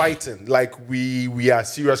we are fighting, we are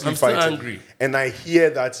seriously I'm fighting. still angry. And I hear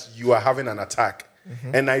that you are having an attack.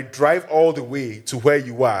 and I drive all the way to where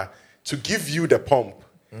you are to give you the pump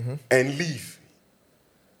and leave.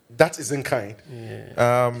 That isn't kind.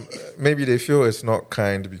 Yeah. Maybe they feel it's not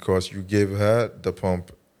kind because you gave her the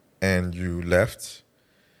pump and you left,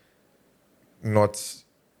 not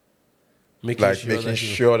Making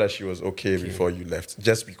sure that she was okay before you left,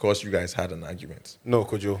 just because you guys had an argument. No,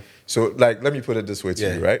 Kojo. So, like, let me put it this way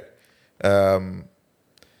to you, right?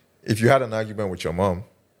 If you had an argument with your mom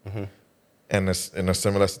and in a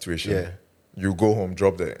similar situation, you go home,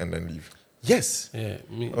 drop there, and then leave. Yes. Yeah.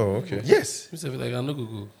 Me, Oh, okay. Yes. me say like I no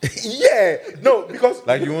go. Yeah. No, because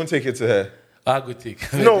Like, you won't take it to her. I go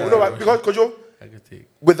take. no, because Kojo, I go take.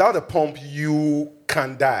 without a pump, you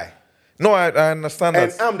can die. No, I understand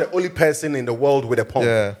And that. I'm the only person in the world with a pump.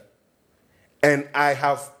 Yeah. And I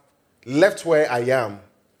have left where I am.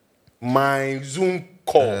 My Zoom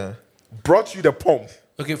call brought you the pump.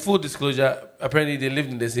 Okay, full disclosure. Apparently, they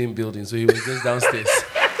lived in the same building, so he was just downstairs.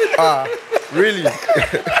 Really?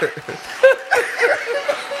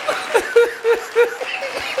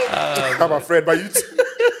 I'm afraid, but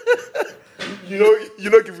you know,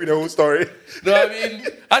 give me the whole story. No, I mean,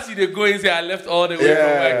 as they go and say I left all the way from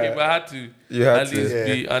where I came, I had to at least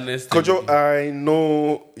be honest. Kojo, I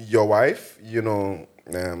know your wife, to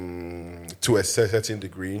a certain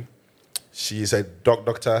degree. She's a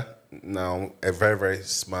doctor now, a very, very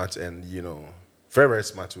smart and, very, very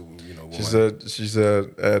smart woman. She's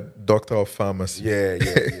a doctor of pharmacy. Yeah.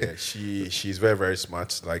 She's very, very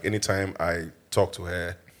smart. Like, anytime I talk to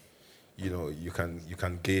her, you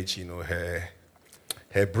can gauge,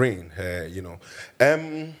 her brain,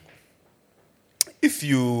 if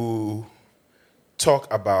you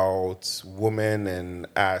talk about women and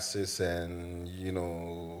asses and,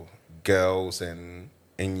 girls and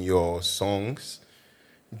in your songs,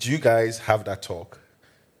 do you guys have that talk?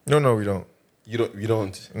 No, we don't. You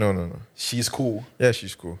don't? No. She's cool. Yeah,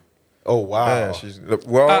 she's cool. Oh, wow. Yeah, she's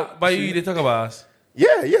well. But you they talk about us.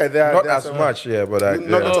 Yeah, Not as much, but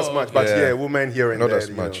not as much, but women here and not there. as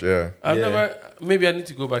much, yeah. I've never. Maybe I need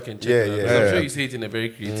to go back and check. Yeah. I'm sure you say it in a very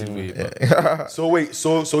creative way. But. So wait,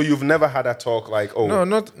 so you've never had that talk like, oh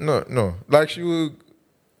No. Like she will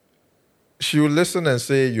listen and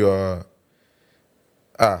say you're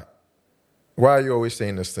why are you always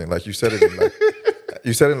saying this thing? Like you said it in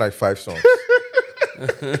like 5 songs.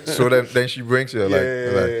 So then she brings you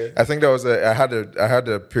like I think I had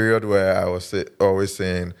a period where I was always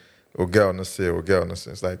saying, "Oh girl, no say, oh girl, no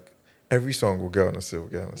say." It's like every song, "Oh girl, no say, oh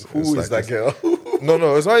girl, no say." Who is that girl?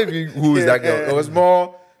 No, it's not even who is that girl. It was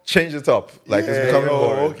more change it up. Like it's becoming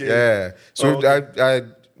more. Okay. Yeah. So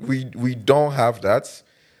we don't have that.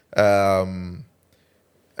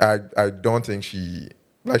 I don't think she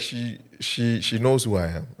knows who I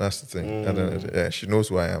am. That's the thing. And she knows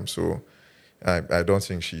who I am. So I don't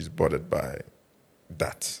think she's bothered by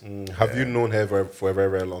that. Have you known her for a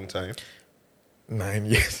very, very long time? 9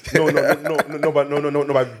 years. No, but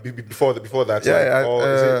before that. Yeah, or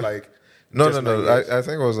is it like no. I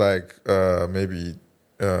think it was like maybe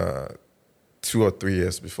 2 or 3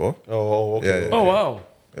 years before. Oh, okay. Yeah. Oh wow.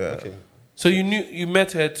 Yeah. Okay. So you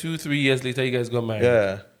met her 2-3 years later. You guys got married.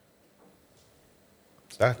 Yeah.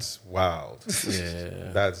 That's wild.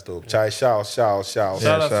 Yeah. That's dope. Chai, shout. Shout out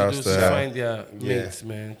to those who find their mates,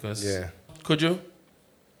 man. Because Kojo,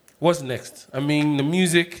 what's next? I mean, the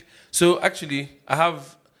music. So actually, I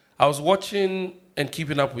was watching and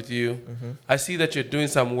keeping up with you. Mm-hmm. I see that you're doing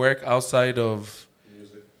some work outside of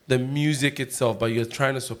the music itself, but you're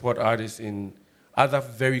trying to support artists in other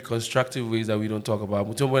very constructive ways that we don't talk about.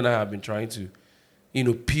 Mutombo and I have been trying to,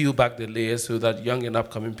 peel back the layers so that young and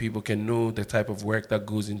upcoming people can know the type of work that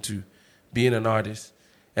goes into being an artist.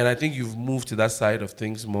 And I think you've moved to that side of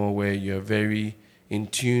things more where you're very in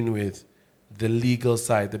tune with the legal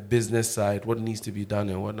side, the business side, what needs to be done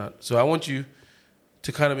and whatnot. So I want you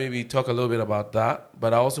to kind of maybe talk a little bit about that,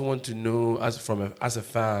 but I also want to know as a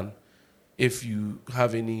fan, if you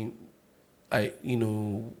have any,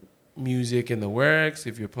 music in the works,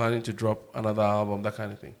 if you're planning to drop another album, that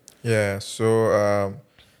kind of thing. Yeah, so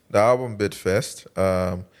the album Bid Fest,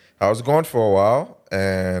 I was gone for a while,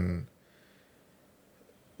 and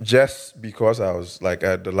just because I was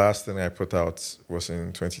the last thing I put out was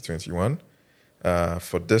in 2021.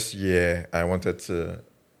 For this year, I wanted to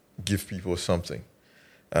give people something.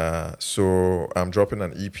 So I'm dropping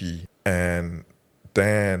an EP, and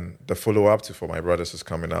then the follow-up to For My Brothers is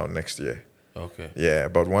coming out next year. Okay. Yeah,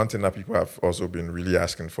 but one thing that people have also been really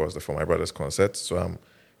asking for is the For My Brothers concert, so I'm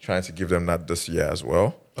trying to give them that this year as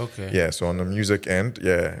well. Okay. Yeah, so on the music end,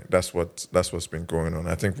 that's what's been going on.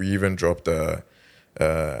 I think we even dropped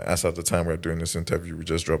As at the time we're doing this interview, we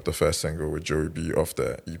just dropped the first single with Joey B off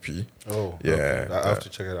the EP. Oh, Yeah, okay. I have to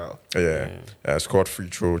check it out. Yeah, it's called Free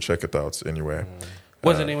Throw. Check it out anywhere.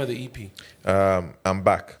 What's the name of the EP? I'm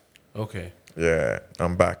back. Okay. Yeah,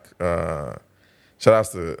 I'm back. Shout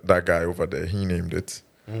out to that guy over there. He named it.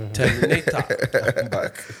 Terminator. I'm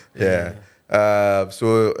back. Yeah.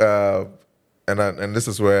 And this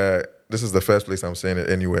is the first place I'm saying it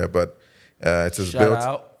anywhere, but it is Shout built.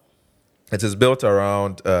 out. It is built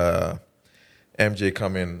around MJ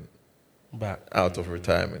coming Back. out of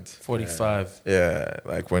retirement. 45. Yeah,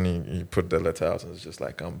 like when he put the letter out, and it's just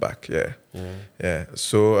like, I'm back. Yeah. Yeah.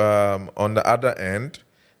 So on the other end,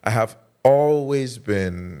 I have always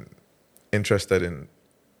been interested in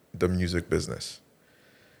the music business.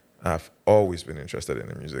 I've always been interested in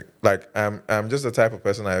the music. Like I'm just the type of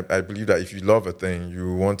person, I believe that if you love a thing,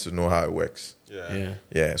 you want to know how it works.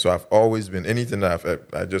 Yeah. So I've always been, anything that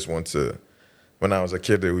I just want to. When I was a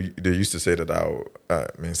kid, they used to say that I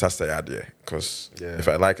mean sasta because if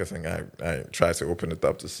I like a thing, I try to open it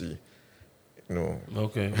up to see,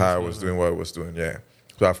 how I was doing what I was doing. Yeah.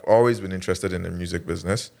 So I've always been interested in the music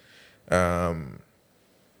business, and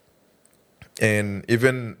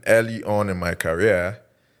even early on in my career.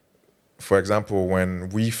 For example, when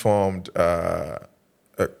we formed the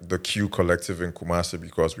Q Collective in Kumasi,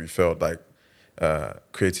 because we felt like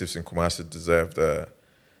creatives in Kumasi deserved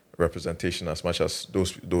representation as much as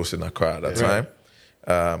those in Accra at that time.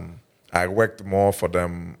 I worked more for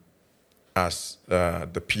them as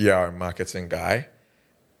the PR and marketing guy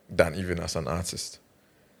than even as an artist.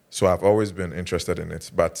 So I've always been interested in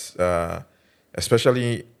it. But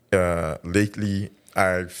especially lately,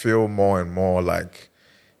 I feel more and more like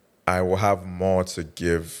I will have more to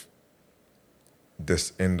give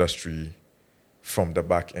this industry from the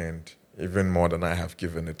back end, even more than I have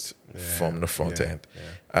given it from the front end.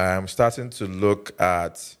 I'm starting to look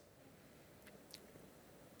at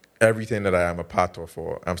everything that I am a part of,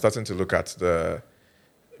 or I'm starting to look at the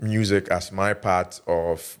music as my part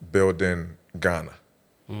of building Ghana.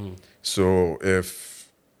 So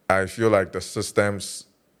if I feel like the systems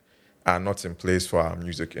are not in place for our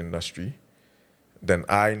music industry, then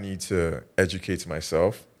I need to educate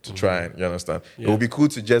myself to try and, you understand? It would be cool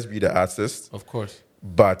to just be the artist. Of course.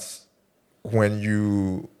 But when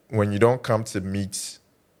you don't come to meet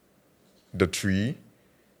the tree,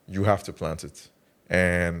 you have to plant it.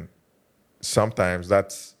 And sometimes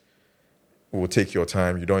that will take your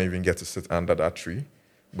time. You don't even get to sit under that tree.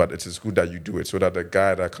 But it is good that you do it so that the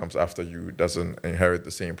guy that comes after you doesn't inherit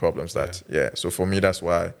the same problems So for me, that's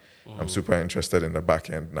why I'm super interested in the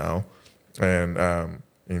back end now. And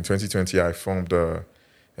in 2020, I formed a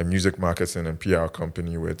music marketing and PR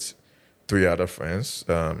company with 3 other friends.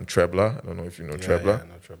 Trebla, I don't know if you know Trebla. Yeah, I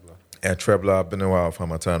know Trebla. And Trebla, Benewa of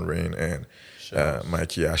Hamatan Rain, and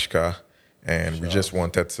Mikey Ashka. And we just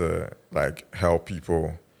wanted to help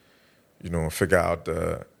people, figure out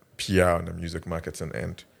the PR and the music marketing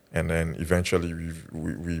end. And then eventually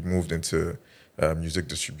we moved into music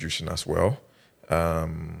distribution as well.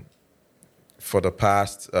 For the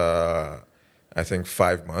past, I think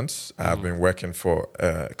 5 months, I've been working for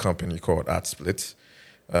a company called ArtSplit.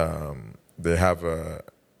 They have a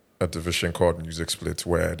division called Music Split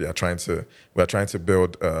where we're trying to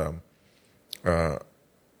build a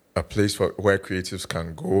place where creatives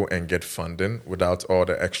can go and get funding without all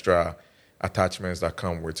the extra attachments that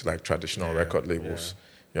come with traditional record labels.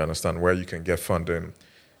 You understand? Where you can get funding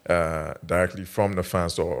directly from the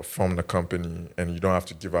fans or from the company, and you don't have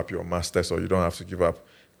to give up your masters, or you don't have to give up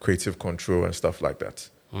creative control and stuff like that.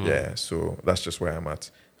 Yeah, so that's just where I'm at.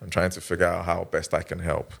 I'm trying to figure out how best I can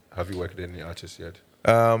help. Have you worked with any artists yet?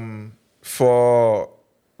 For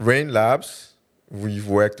Rain Labs, we've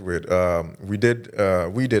worked with. We did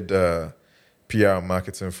PR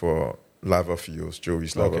marketing for Lava Fields,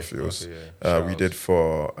 Joey's Lava Fields. We did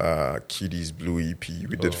for Kiddy's Blue EP.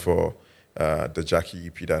 We did for the Jackie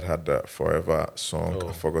EP that had the Forever song.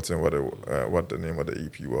 I've forgotten what the name of the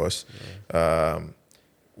EP was.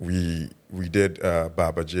 We did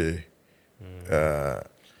Baba J.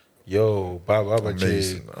 Baba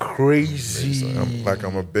J, crazy. Amazing.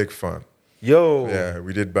 I'm a big fan. Yeah,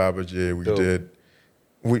 we did Baba J.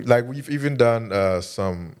 We've even done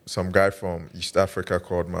some guy from East Africa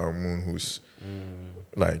called Marumun who's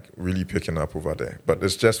really picking up over there. But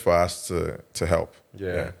it's just for us to help.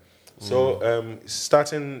 Yeah. So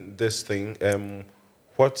starting this thing,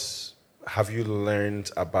 what have you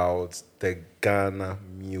learned about the Ghana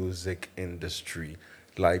music industry?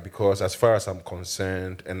 Because as far as I'm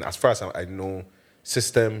concerned, and as far as I know,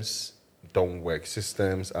 systems don't work.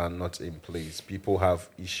 Systems are not in place. People have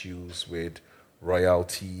issues with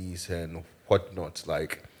royalties and whatnot.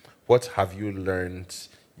 Like, what have you learned,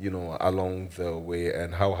 along the way,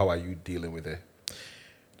 and how are you dealing with it?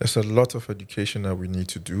 There's a lot of education that we need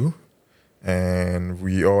to do, and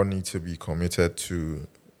we all need to be committed to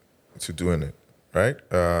doing it, right?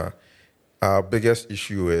 Our biggest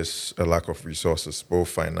issue is a lack of resources, both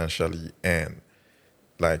financially and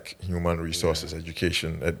like human resources,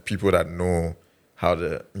 education, people that know how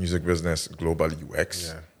the music business globally works.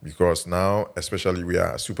 Yeah. Because now, especially, we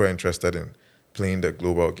are super interested in playing the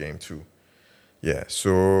global game too. Yeah,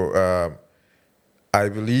 so I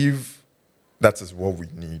believe that is what we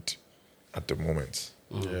need at the moment.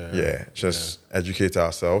 Yeah, just educate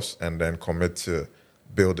ourselves and then commit to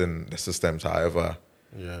building the systems however,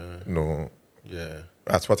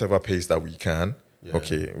 at whatever pace that we can. Yeah.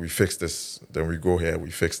 Okay, we fix this, then we go here,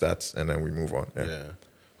 we fix that, and then we move on. Yeah.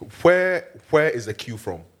 Where is the cue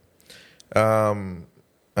from?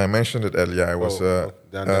 I mentioned it earlier. I was.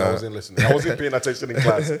 Then I wasn't listening. I wasn't paying attention in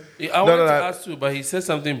class. I wanted to ask too, but he said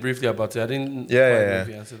something briefly about it. I didn't. Yeah.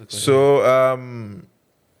 Answer the question. So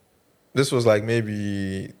this was like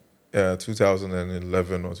maybe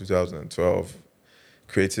 2011 or 2012.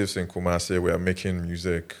 Creatives in Kumasi were making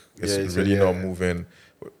music. It's really not moving.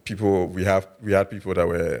 We had people that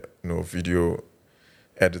were video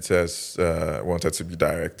editors, wanted to be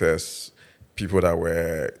directors, people that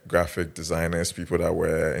were graphic designers, people that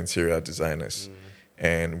were interior designers.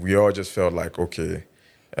 And we all just felt like, okay,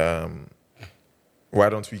 why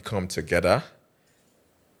don't we come together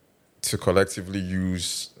to collectively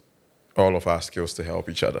use all of our skills to help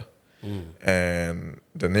each other? And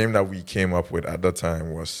the name that we came up with at that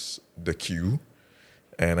time was The Q.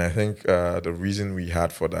 And I think the reason we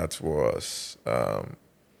had for that was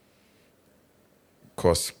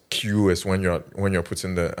because Q is when you're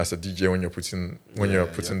putting as a DJ when you're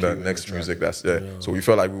putting the next music. So we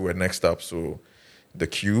felt like we were next up. So The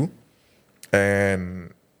Q,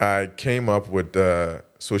 and I came up with the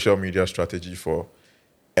social media strategy for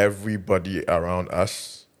everybody around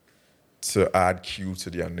us to add Q to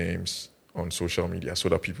their names on social media, so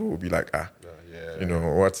that people will be like,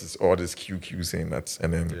 what is all this QQ saying that,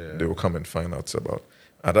 and then they will come and find out about.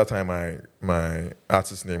 At that time, my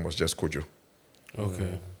artist name was just Kojo.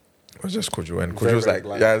 Okay. It was just Kojo, and Kojo was like,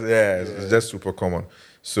 it's just super common.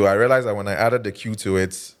 So I realized that when I added the Q to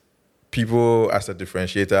it, people as a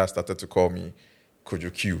differentiator started to call me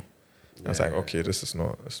Kojo Q. I was like, okay, it's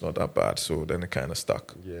not that bad. So then it kind of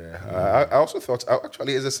stuck. Yeah, I also thought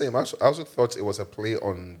actually it's the same. I also thought it was a play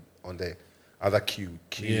on the other Q.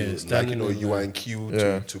 Like you are in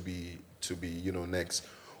Q to be next.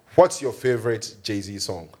 What's your favorite Jay-Z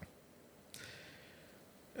song?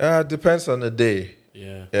 Depends on the day.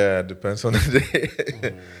 Yeah, it depends on the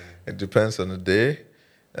day. It depends on the day.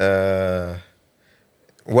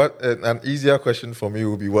 What an easier question for me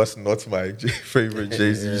would be, what's not my favorite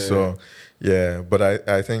Jay-Z song? Yeah, but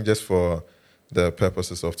I think just for the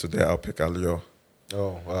purposes of today, I'll pick Alio.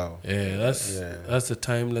 Oh wow! Yeah, that's a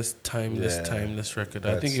timeless record.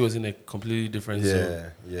 I think it was in a completely different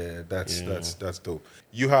zone. Yeah, that's dope.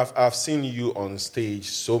 I've seen you on stage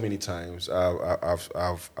so many times.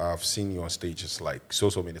 I've seen you on stages like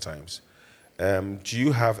so many times. Do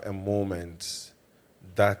you have a moment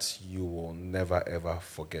that you will never ever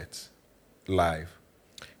forget live?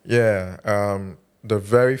 Yeah, the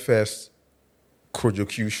very first Kojo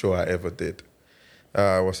Q show I ever did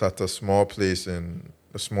was at a small place in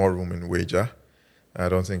a small room in Weja. I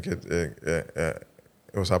don't think it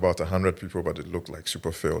was about 100 people, but it looked like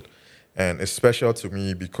super filled. And it's special to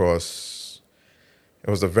me because it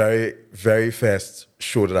was the very, very first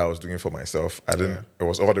show that I was doing for myself. It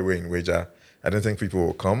was all the way in Weja. I didn't think people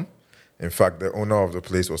would come. In fact, the owner of the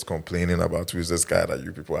place was complaining about who's this guy that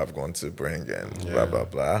you people have gone to bring and blah, blah,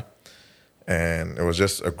 blah. And it was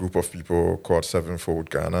just a group of people called Sevenfold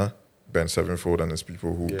Ghana, Ben Sevenfold and his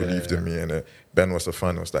people who believed in me. And Ben was a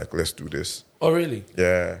fan. Was like, let's do this. Oh, really?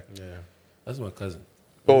 Yeah. That's my cousin.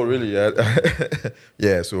 Oh, really? Yeah.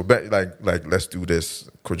 Yeah, so like let's do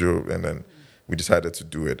this, Kojo. And then we decided to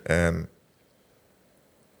do it. And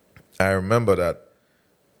I remember that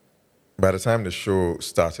by the time the show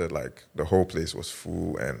started, like the whole place was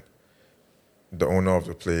full, and the owner of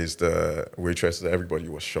the place, the waitress, everybody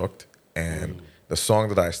was shocked. And the song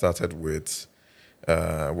that I started with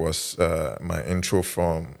was my intro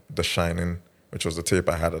from The Shining, which was the tape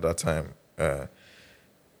I had at that time.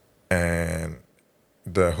 And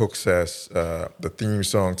the hook says, the theme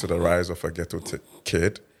song to The Rise of a Ghetto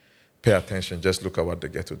Kid, pay attention, just look at what the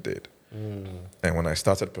ghetto did. And when I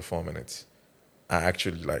started performing it, I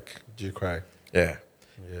actually Did you cry? Yeah.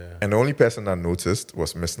 And the only person that noticed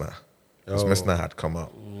was Miss Na. because Miss Na had come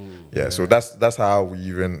out. Yeah. So that's how we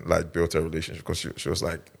even like built a relationship, because she was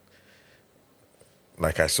like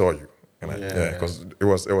I saw you, and because it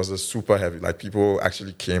was a super heavy, like people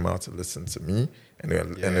actually came out to listen to me, and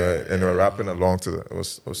they were rapping along to it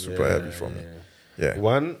was super heavy for me. Yeah.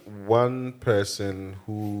 One person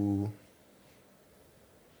who,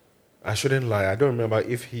 I shouldn't lie, I don't remember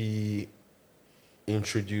if he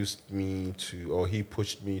introduced me to, or he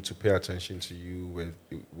pushed me to pay attention to you with,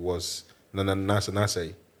 it was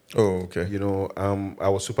Nasa. Oh, okay. You know, I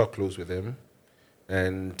was super close with him,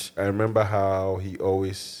 and I remember how he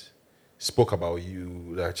always spoke about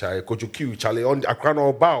you, that Kojo Q, Charlie on Akran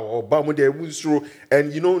or Bow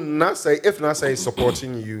and you know, Nasa, if Nasa is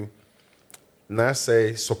supporting you,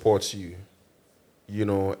 Nasa supports you, you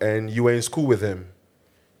know, and you were in school with him,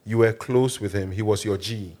 you were close with him, he was your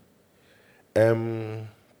G. Do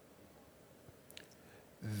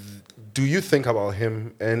you think about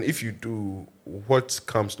him? And if you do, what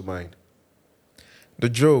comes to mind? The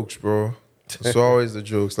jokes, bro. It's always the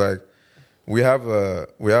jokes. Like we have a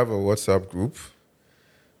WhatsApp group,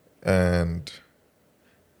 and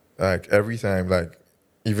like every time, like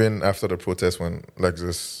even after the protest when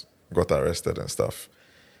Lexus got arrested and stuff,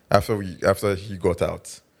 after he got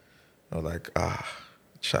out, I was like,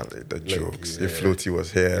 Charlie, the jokes. If Floaty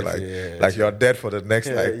was here, like you're dead for the next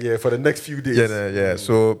for the next few days. Yeah.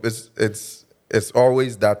 So it's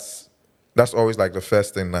always that's always like the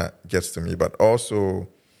first thing that gets to me. But also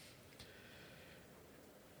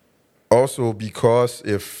because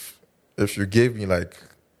if you gave me like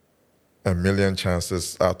a million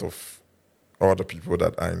chances out of all the people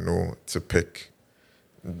that I know to pick,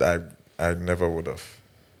 I never would have.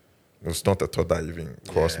 It was not a thought that even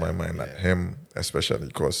crossed my mind. Like him, especially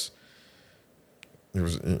because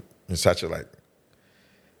he's such a like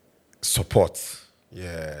support.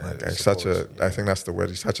 Yeah, I think that's the word.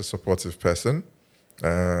 He's such a supportive person.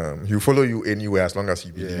 He'll follow you anywhere as long as he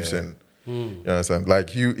believes in. You understand? Like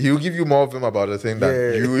he'll give you more of him about the thing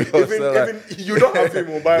that you even you don't have him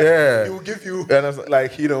mobile. He will give you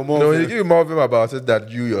like more. No, he'll give you more of him about it than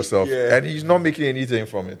you yourself. And he's not making anything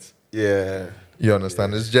from it. Yeah. You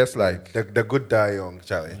understand? It's just like the good die young,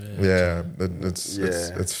 Charlie. Yeah,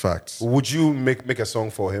 it's facts. Would you make a song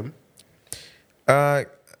for him? I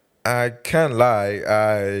can't lie.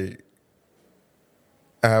 I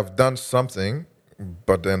have done something,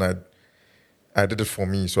 but then I did it for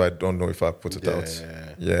me, so I don't know if I put it out.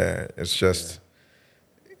 Yeah, it's just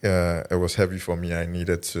it was heavy for me. I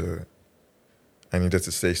needed to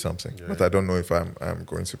say something, but I don't know if I'm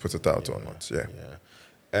going to put it out or not.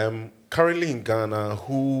 Currently in Ghana,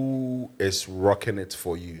 who is rocking it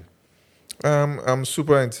for you? I'm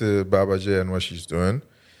super into Baba J and what she's doing.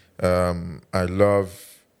 I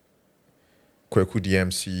love Kweku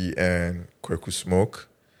DMC and Kweku Smoke.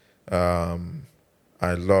 I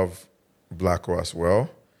love Blacko as well.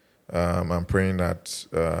 I'm praying that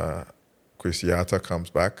Kwesiata comes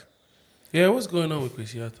back. Yeah, what's going on with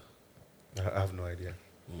Kwesiata? I have no idea.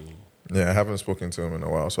 Yeah, I haven't spoken to him in a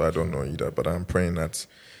while, so I don't know either. But I'm praying that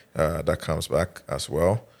that comes back as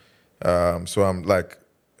well. So I'm like,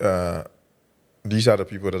 these are the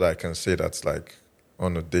people that I can say that's like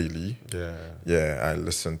on a daily. Yeah, I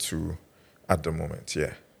listen to at the moment.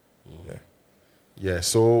 Yeah.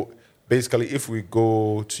 So basically, if we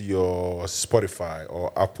go to your Spotify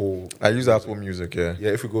or Apple, I use Apple Music. Yeah.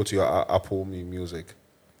 If we go to your Apple Music,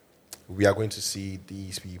 we are going to see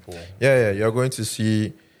these people. Yeah. You're going to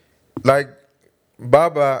see, like,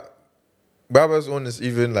 Baba's own is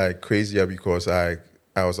even like crazier because I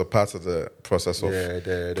was a part of the process of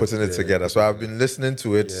putting it together. So I've been listening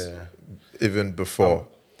to it even before.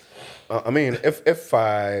 I mean, if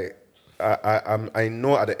I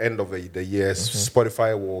know at the end of the year,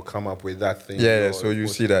 Spotify will come up with that thing. Yeah, so you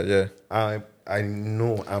see that, I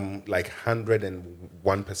know, I'm like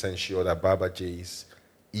 101% sure that Baba J's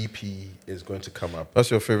EP is going to come up.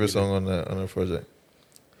 What's your favorite song on the project?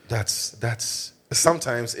 That's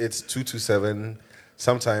sometimes it's 227,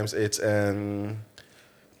 sometimes it's like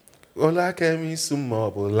some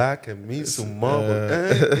marble, like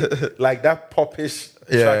that popish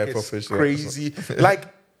track is popish, crazy.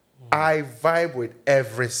 Like I vibe with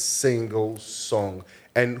every single song,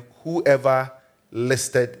 and whoever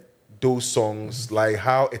listed those songs, like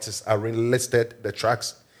how it is listed, the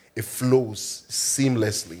tracks, it flows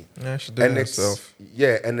seamlessly. Yeah, she did it herself.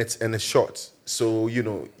 And it's short, so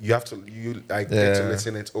you have to get to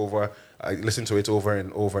listen to it over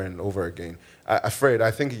and over and over again. Fred,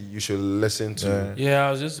 I think you should listen to. Yeah,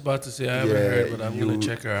 I was just about to say I haven't heard, but I'm gonna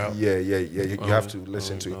check her out. You have to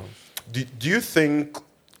listen to it. Do you think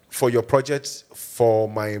for your project for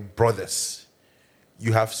my brothers,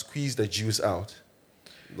 you have squeezed the juice out.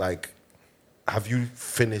 Like, have you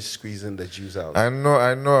finished squeezing the juice out? I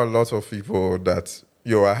know a lot of people that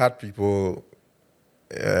I had people.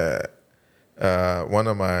 One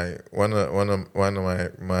of my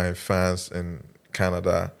fans in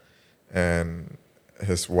Canada and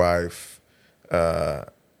his wife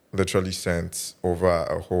literally sent over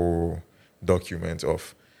a whole document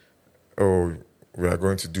of, oh, we are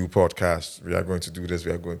going to do podcasts, we are going to do this,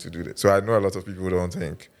 we are going to do this. So I know a lot of people don't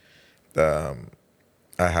think I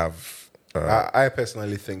have. I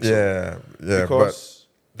personally think so. Yeah, because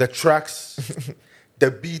the tracks,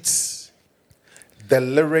 the beats, the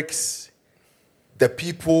lyrics, the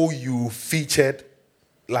people you featured,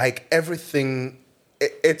 like everything,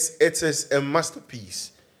 it is a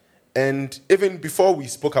masterpiece. And even before we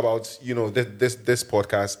spoke about, this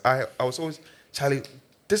podcast, I was always, Charlie,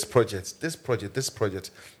 this project.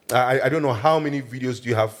 I don't know how many videos do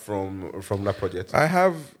you have from that project? I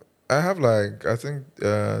have like, I think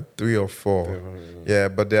 3 or 4. Yeah,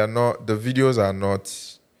 but they are not, the videos are not,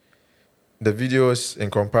 the videos in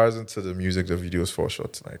comparison to the music, the videos fall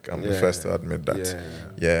short. Like, I'm the first to admit that.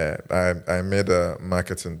 Yeah, I made a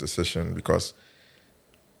marketing decision because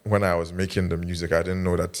when I was making the music, I didn't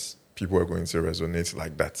know that people were going to resonate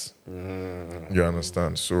like that. You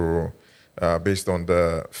understand? So based on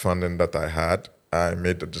the funding that I had, I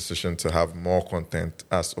made the decision to have more content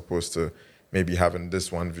as opposed to maybe having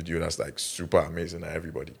this one video that's like super amazing at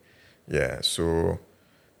everybody. Yeah, so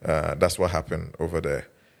that's what happened over there.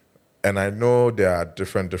 And I know there are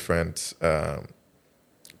different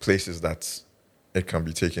places that it can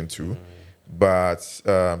be taken to. But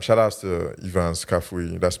shout outs to Ivan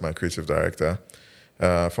Skafui, that's my creative director.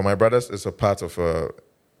 For My Brothers, it's a part of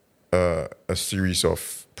a series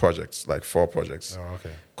of projects, like 4 projects,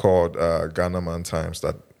 called Ghana Man Times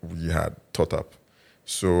that we had thought up.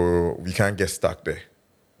 So we can't get stuck there.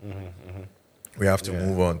 We have to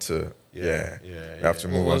move on to, we have to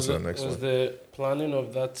move on to the next one. Was the planning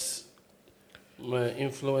of that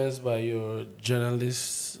influenced by your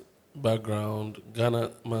journalist background, Ghana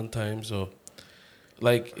Man Times, or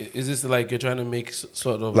like, is this like you're trying to make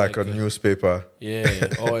sort of like a newspaper? Yeah,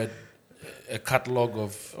 or a catalog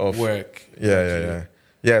of work. Yeah,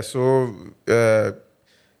 so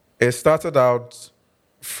it started out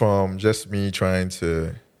from just me trying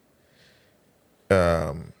to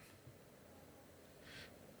the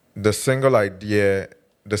single idea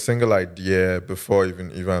before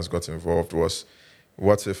even Evans got involved was,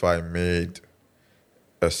 what if I made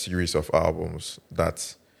a series of albums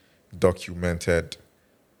that documented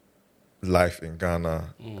life in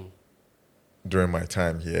Ghana during my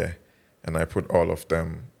time here, and I put all of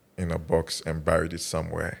them in a box and buried it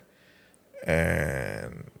somewhere,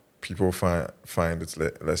 and people find it,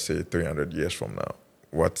 let's say 300 years from now,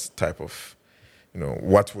 what type of,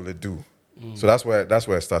 what will it do? So that's where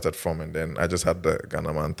it started from, and then I just had the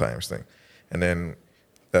Ghana Man Times thing, and then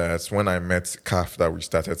it's when I met CAF that we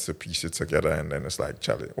started to piece it together, and then it's like,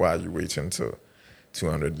 Charlie, why are you waiting till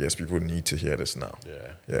 200 years? People need to hear this now.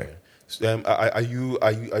 Yeah. So, are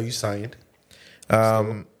you signed?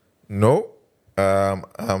 No,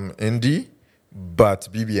 I'm indie, but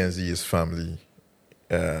BBNZ is family.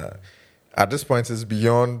 At this point, it's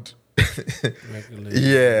beyond.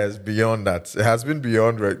 Yeah, it's beyond that. It has been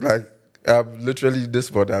beyond. Like, I'm literally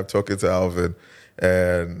this morning I'm talking to Alvin,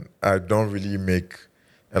 and I don't really make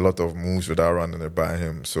a lot of moves without running it by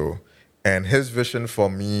him. So, and his vision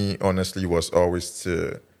for me, honestly, was always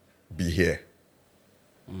to be here.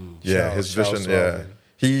 His vision. Yeah,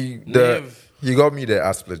 he got me the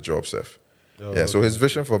Asplit job, Seth. So his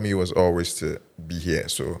vision for me was always to be here.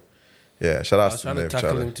 So, yeah, shout out to Nev. I was trying to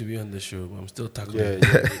tackle him to be on the show, but I'm still tackling him.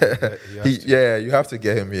 You have to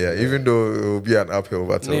get him here, even though it will be an uphill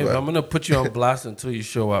battle. Nev, I'm gonna put you on blast until you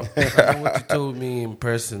show up. I know what you told me in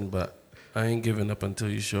person, but I ain't giving up until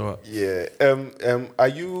you show up. Yeah. Are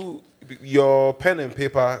you, your pen and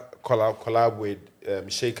paper collab with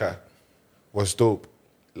Shaker was dope.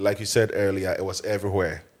 Like you said earlier, it was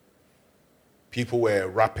everywhere. People were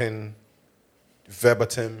rapping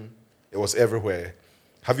verbatim. It was everywhere.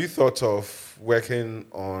 Have you thought of working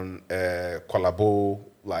on a collabo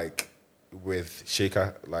like with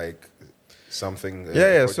Shaker, like something?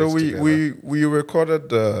 So we recorded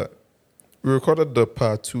the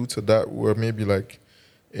part 2 to that. We're maybe like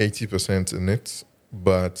 80% in it,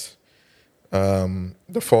 but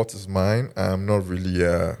the fault is mine. I'm not really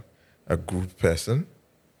a group person.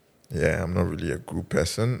 Yeah, I'm not really a group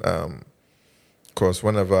person. Because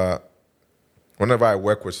whenever I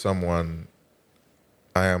work with someone,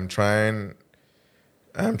 I'm trying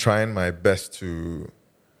my best to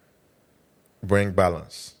bring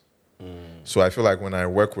balance. So I feel like when I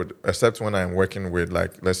work with, except when I'm working with,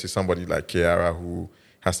 like, let's say somebody like Kiara who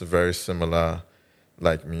has a very similar,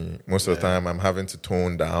 like me, most of the time I'm having to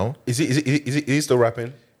tone down. Is he still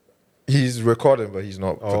rapping? He's recording, but he's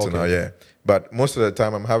not putting out yet. But most of the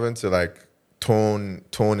time I'm having to like tone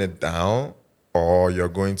it down, or you're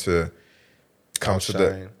going to come to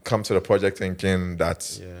the project thinking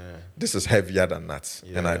that this is heavier than that,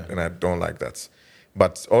 and I don't like that.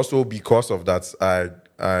 But also because of that,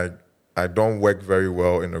 I don't work very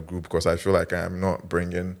well in a group because I feel like I am not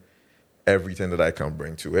bringing everything that I can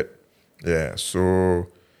bring to it. Yeah, so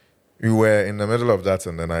we were in the middle of that,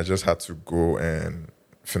 and then I just had to go and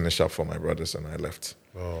finish up for my brothers, and I left.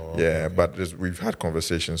 But we've had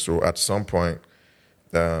conversations. So at some point,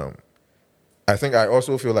 I think I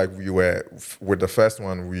also feel like we were, with the first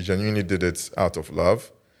one, we genuinely did it out of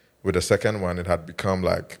love. With the second one, it had become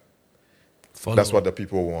like, that's what the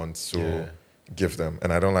people want, so give them.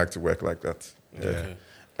 And I don't like to work like that. Yeah.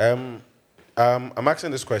 I'm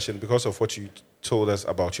asking this question because of what you told us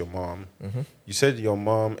about your mom. You said your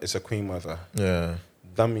mom is a queen mother. Yeah.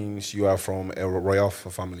 That means you are from a royal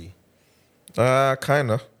family.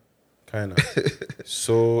 Kinda.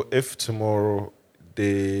 So if tomorrow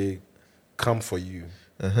they come for you,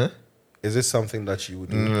 is this something that you would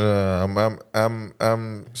do? No,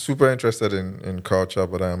 I'm super interested in culture,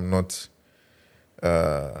 but I'm not.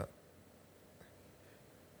 I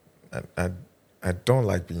don't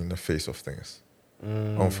like being the face of things.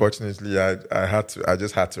 Unfortunately, I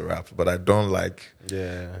just had to rap, but I don't like.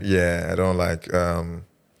 I don't like.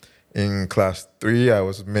 In class 3, I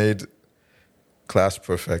was made class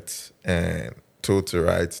prefect and told to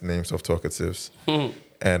write names of talkatives.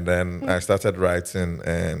 And then I started writing,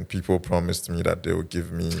 and people promised me that they would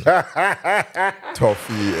give me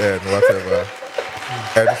toffee and whatever.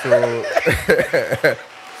 And so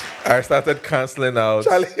I started cancelling out.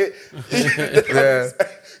 Charlie,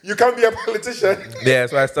 you can't be a politician. Yeah,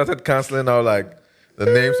 so I started cancelling out like the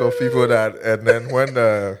names of people that, and then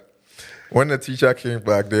when the teacher came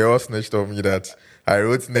back, they all snitched on me that I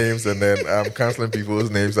wrote names, and then I'm cancelling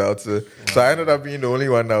people's names out. So I ended up being the only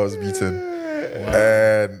one that was beaten.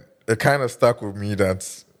 And it kind of stuck with me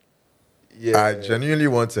that I genuinely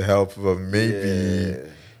want to help, but maybe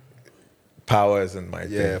power isn't my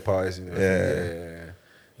thing. Yeah, power isn't my thing.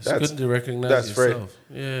 It's good to recognize yourself.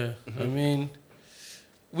 Yeah. I mean,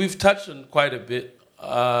 we've touched on quite a bit.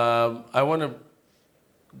 I want to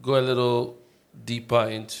go a little deeper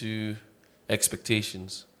into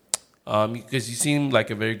expectations. Because you seem like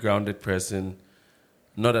a very grounded person.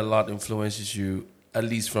 Not a lot influences you, at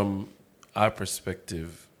least from our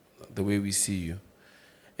perspective, the way we see you.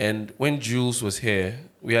 And when Jules was here,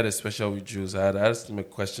 we had a special with Jules. I had asked him a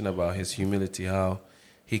question about his humility, how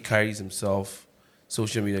he carries himself,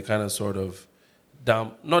 social media kind of sort of,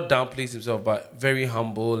 not downplays himself, but very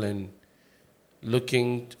humble and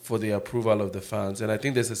looking for the approval of the fans. And I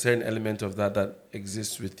think there's a certain element of that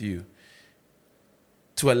exists with you.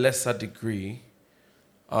 To a lesser degree.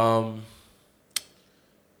 My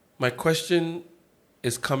question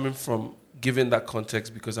is coming from given that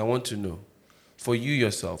context because I want to know, for you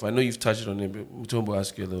yourself, I know you've touched on it, but Mutombo will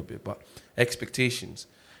ask you a little bit, but expectations.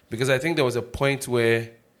 Because I think there was a point where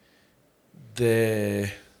the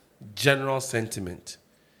general sentiment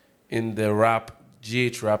in the rap,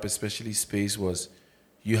 GH rap especially space was,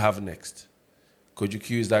 you have next. Kojo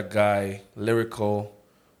Q is that guy, lyrical,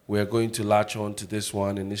 we're going to latch on to this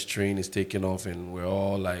one and this train is taking off and we're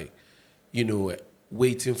all like,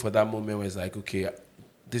 waiting for that moment where it's like, okay,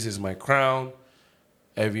 this is my crown,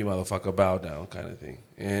 every motherfucker bow down kind of thing.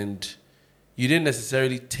 And you didn't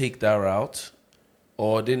necessarily take that route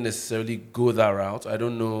or didn't necessarily go that route. I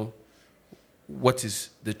don't know what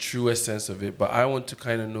is the truest sense of it, but I want to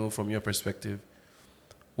kind of know from your perspective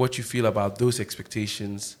what you feel about those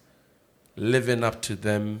expectations, living up to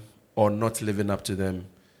them or not living up to them,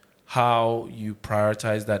 how you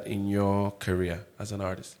prioritize that in your career as an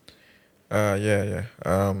artist.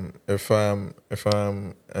 If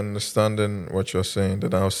I'm understanding what you're saying,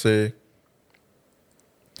 then I'll say,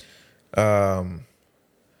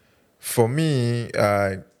 for me,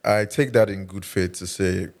 I take that in good faith to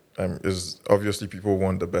say, is obviously people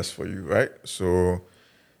want the best for you, right? So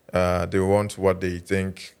they want what they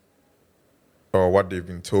think, or what they've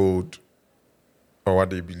been told, or what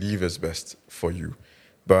they believe is best for you.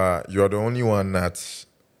 But you're the only one that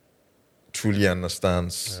truly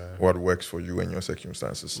understands what works for you and your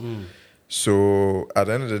circumstances. So at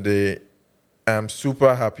the end of the day, I'm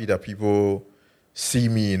super happy that people see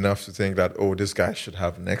me enough to think that, oh, this guy should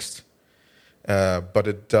have next. But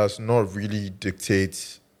it does not really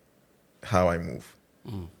dictate how I move.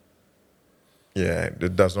 Yeah,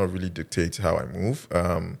 it does not really dictate how I move.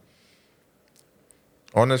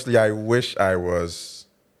 Honestly, I wish I was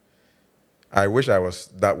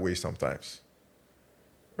that way sometimes.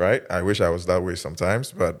 Right? I wish I was that way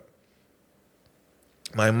sometimes, but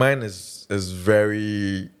my mind is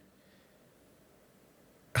very,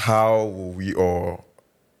 how will we all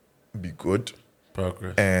be good?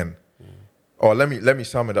 Progress. And or let me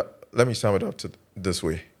sum it up. Let me sum it up to this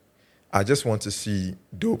way. I just want to see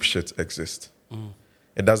dope shit exist.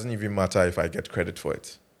 It doesn't even matter if I get credit for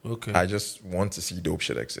it. Okay. I just want to see dope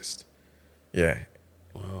shit exist. Yeah.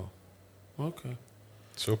 Wow. Okay.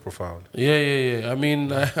 So profound. Yeah. I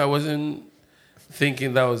mean, I wasn't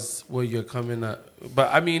thinking that was where you're coming at.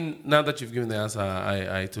 But I mean, now that you've given the answer,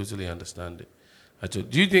 I totally understand it.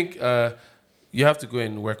 Do you think you have to go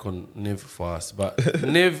and work on Niv for us? But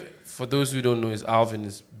Niv, for those who don't know, is Alvin,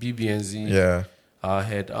 is BBNZ. Yeah. Our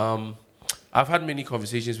head. I've had many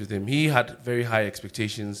conversations with him. He had very high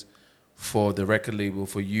expectations for the record label,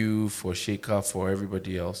 for you, for Shaker, for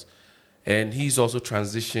everybody else. And he's also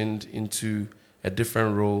transitioned into a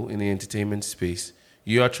different role in the entertainment space.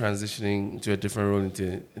 You are transitioning into a different role into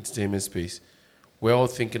the entertainment space. We're all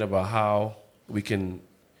thinking about how we can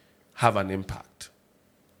have an impact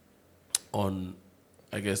on,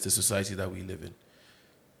 I guess, the society that we live in.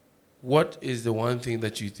 What is the one thing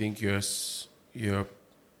that you think you're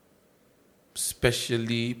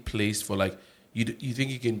specially placed for? Like, you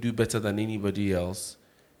think you can do better than anybody else,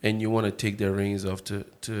 and you want to take the reins of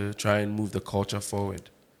to try and move the culture forward?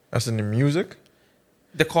 As in the music?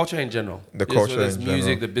 The culture in general. The culture there's in music,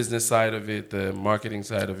 general. the business side of it, the marketing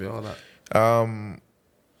side of it, all that.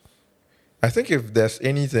 I think if there's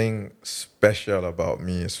anything special about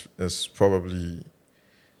me, it's probably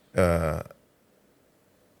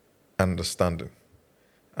understanding.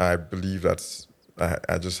 I believe that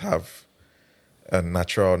I just have a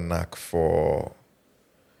natural knack for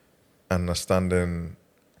understanding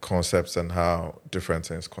concepts and how different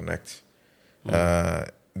things connect.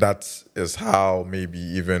 That is how maybe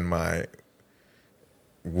even my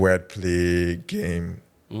wordplay game,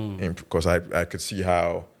 because I could see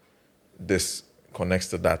how this connects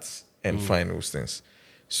to that and find those things.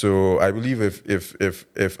 So I believe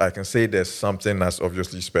if I can say there's something that's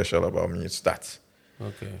obviously special about me, it's that.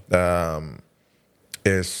 Okay.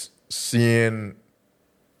 Is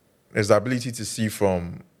the ability to see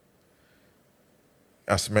from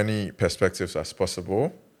as many perspectives as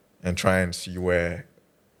possible and try and see where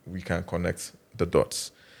we can connect the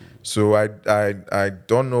dots. So I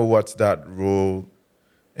don't know what that role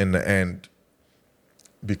in the end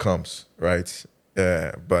becomes, right?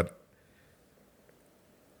 But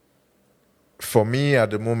for me at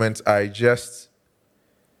the moment,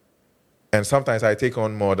 and sometimes I take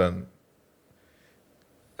on more than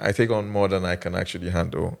I can actually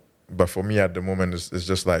handle. But for me at the moment, it's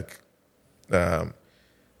just like,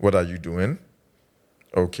 what are you doing?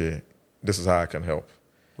 Okay, this is how I can help.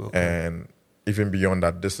 Okay. And even beyond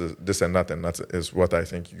that, this and that is what I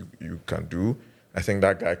think you can do. I think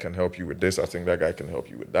that guy can help you with this. I think that guy can help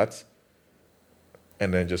you with that.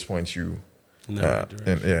 And then just point you in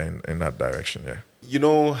that direction. Yeah. You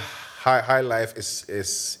know, high life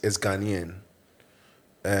is Ghanaian.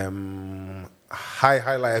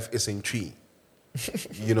 High life is in tree.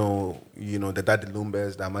 you know the Daddy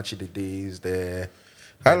Lumbers, the Amachi the Days, the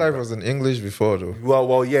High life was in English before though.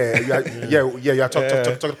 Well, yeah. You're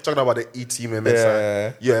talking about the ET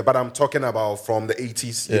members. Yeah, but I'm talking about from the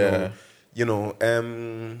 80s.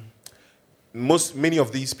 Many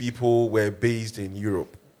of these people were based in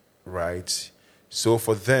Europe, right? So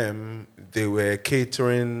for them, they were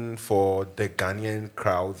catering for the Ghanaian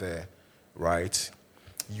crowd there, right?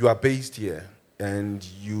 You are based here, and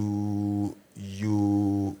you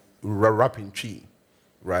rap in Chi,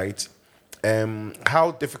 right?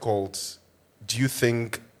 How difficult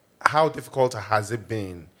has it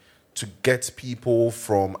been to get people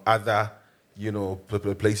from other,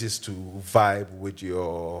 places to vibe with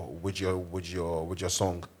your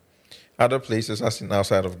song? Other places, as in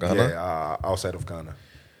outside of Ghana? Yeah, outside of Ghana.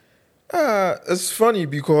 It's funny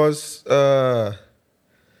because I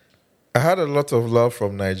had a lot of love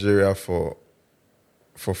from Nigeria for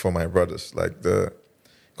my brothers,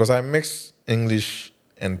 because I mix English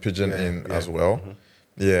and pidgin as well. Mm-hmm.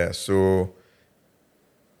 Yeah, so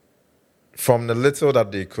from the little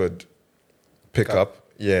that they could pick up,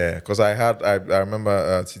 because I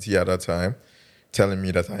remember Titi at that time telling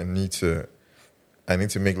me that I need to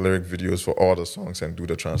make lyric videos for all the songs and do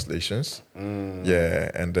the translations.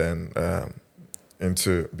 Yeah, and then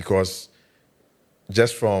because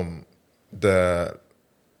just from the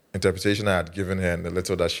interpretation I had given her and the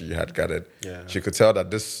little that she had gathered, Yeah. she could tell that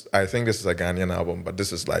I think this is a Ghanaian album, but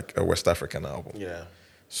this is like a West African album. Yeah.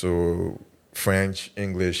 So French,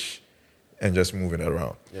 English, and just moving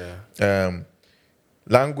around. Yeah.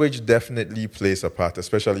 Language definitely plays a part,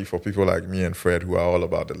 especially for people like me and Fred who are all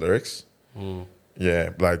about the lyrics. Yeah,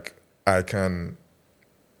 like I can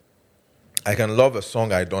love a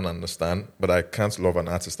song I don't understand, but I can't love an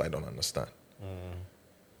artist I don't understand.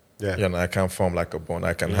 Yeah. You know, I can't form like a bond.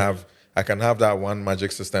 I can have that one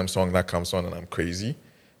Magic System song that comes on and I'm crazy,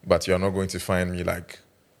 but you're not going to find me like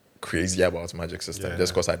crazy about Magic System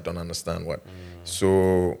just because I don't understand what.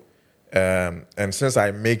 So, and since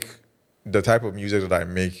I make the type of music that I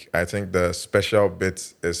make, I think the special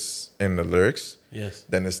bit is in the lyrics. Yes.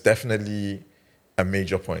 Then it's definitely a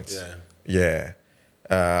major point. Yeah.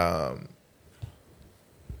 Yeah.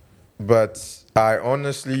 But I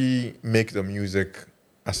honestly make the music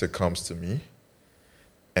as it comes to me.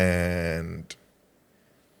 And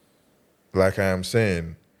like I am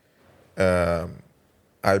saying,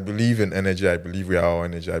 I believe in energy. I believe we are all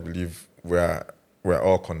energy. I believe we're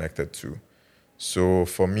all connected too. So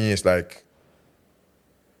for me, it's like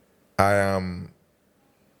I am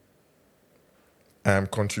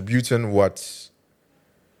contributing what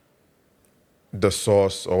the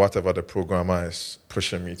source or whatever the programmer is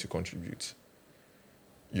pushing me to contribute.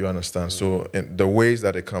 You understand? So in the ways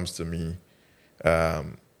that it comes to me,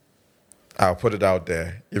 I'll put it out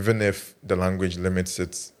there, even if the language limits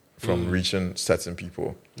it from reaching certain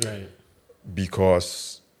people. Right.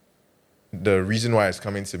 Because the reason why it's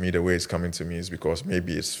coming to me the way it's coming to me is because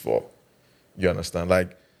maybe it's for, you understand?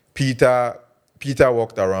 Like Peter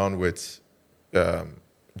walked around with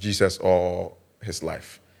Jesus all his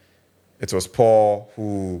life. It was Paul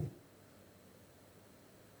who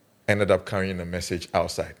ended up carrying a message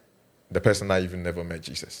outside. The person that even never met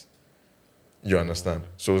Jesus. You understand?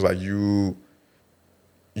 So it's like you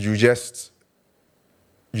just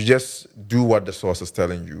do what the source is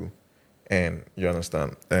telling you, and you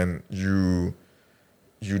understand, and you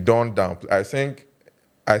don't downplay. I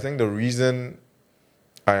think the reason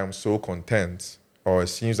I am so content, or it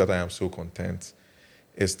seems that I am so content,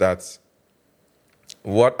 is that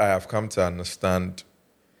what I have come to understand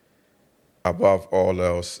above all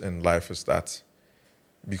else in life is that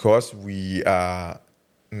because we are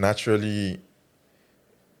naturally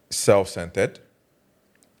self-centered,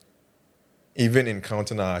 even in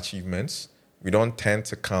counting our achievements, we don't tend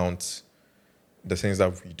to count the things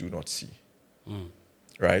that we do not see.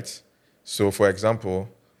 Right? So, for example,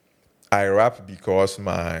 I rap because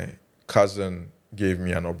my cousin gave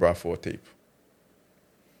me an Obrafour tape.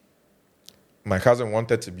 My cousin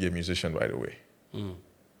wanted to be a musician, by the way.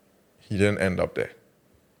 He didn't end up there.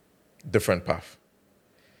 Different path.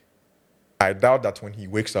 I doubt that when he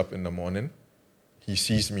wakes up in the morning, he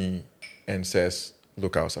sees me and says,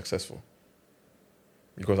 look, I was successful.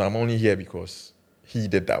 Because I'm only here because he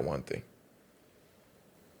did that one thing.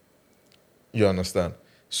 You understand?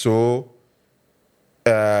 So,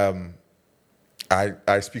 I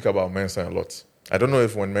speak about Mensa a lot. I don't know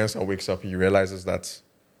if when Mensa wakes up, he realizes that,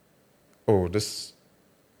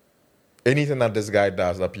 anything that this guy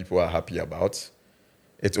does that people are happy about,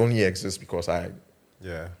 it only exists because I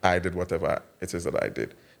did whatever it is that I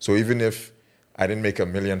did. So even if I didn't make $1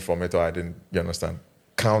 million from it, or I didn't, you understand,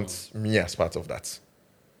 count me as part of that.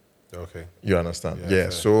 Okay. You understand? Yeah.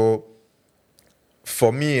 So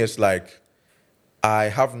for me, it's like I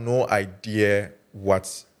have no idea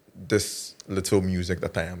what this little music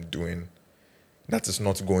that I am doing, that is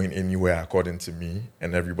not going anywhere according to me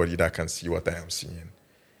and everybody that can see what I am seeing,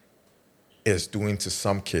 is doing to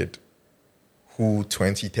some kid who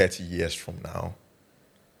 20, 30 years from now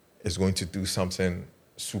is going to do something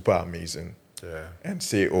super amazing and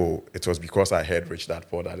say, it was because I heard Rich Dad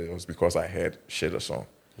Poor Dad, it was because I heard Shit a Song.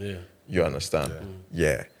 Yeah. You understand?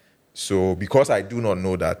 Yeah. So because I do not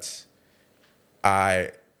know that,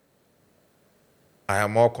 I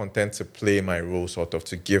am more content to play my role, sort of,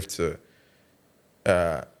 to give to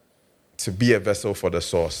be a vessel for the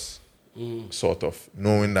source, sort of,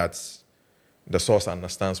 knowing that the source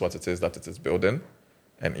understands what it is that it is building,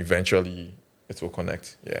 and eventually it will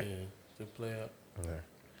connect. Yeah. To play out. Yeah.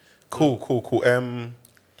 Cool.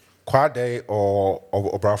 Kwade or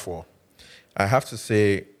Obrafour? I have to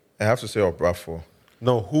say Obrafour.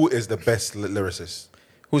 No, who is the best lyricist?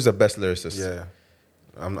 Who's the best lyricist? Yeah.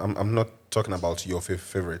 I'm not talking about your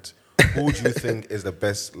favorite. Who do you think is the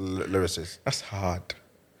best lyricist? That's hard.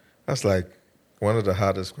 That's like one of the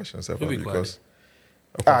hardest questions ever, because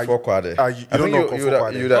Kwade. You don't know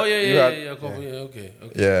Kwade? Okay.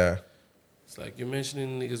 Yeah. It's like you're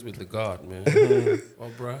mentioning niggas with the God, man.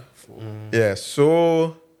 Yeah,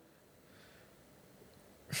 so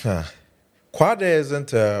Quade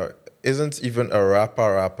isn't even a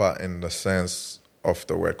rapper in the sense of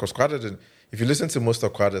the word. Because Quade didn't. If you listen to most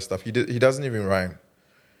of Quade's stuff, he doesn't even rhyme.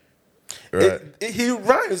 Right? He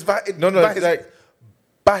rhymes, but it's like.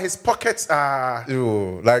 But his pockets are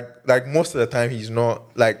like most of the time he's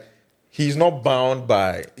not bound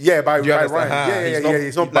by by do you by understand? rhyme.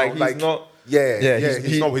 He's not bound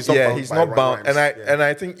he's not bound rhymes. And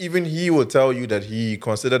I think even he will tell you that he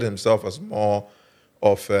considered himself as more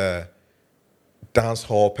of a dance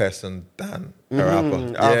hall person than a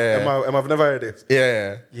rapper. I've never heard it.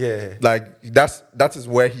 Yeah. Like that is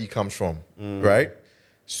where he comes from, right?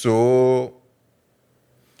 So.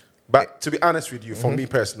 But to be honest with you, for me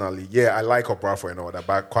personally, I like Obrafo and all that,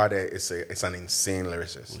 but Quade is an insane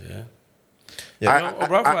lyricist.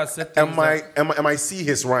 Obrafo has said things I see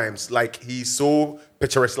his rhymes, like he's so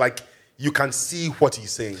picturesque, like you can see what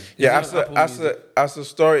he's saying. Yeah, as a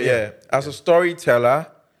storyteller,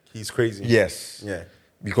 he's crazy. Yes. Yeah.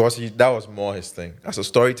 Because that was more his thing. As a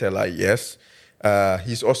storyteller, yes.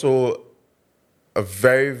 He's also a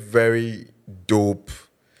very, very dope,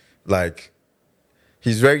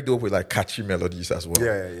 he's very dope with catchy melodies as well.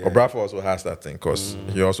 Yeah. Obrafo also has that thing because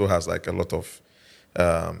he also has a lot of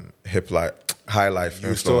high life.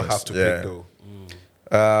 You still have to pick though.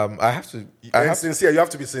 I have to. Sincere. You have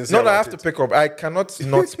to be sincere. No, I have to pick up. I cannot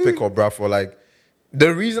not pick Obrafo.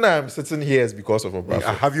 The reason I'm sitting here is because of Obrafo.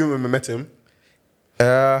 Have you met him?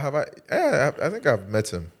 Have I? Yeah, I think I've met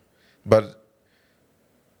him, but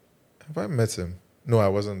have I met him? No, I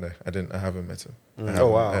wasn't there. I haven't met him.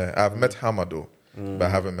 Oh wow. I've met Hammer though. But I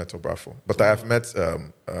haven't met Obrafo. But I have met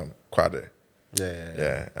Quade.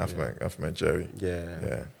 Yeah. I've met Jerry.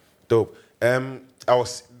 Yeah. Dope.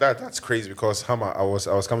 That's crazy because Hammer. I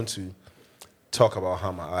was coming to talk about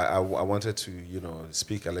Hammer. I wanted to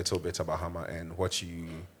speak a little bit about Hammer and what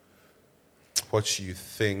you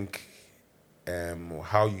think,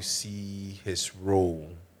 how you see his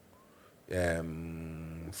role.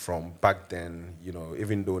 From back then,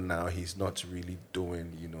 even though now he's not really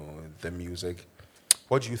doing, the music.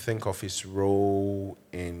 What do you think of his role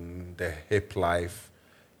in the hip life,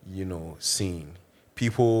 scene?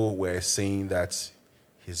 People were saying that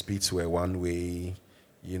his beats were one way,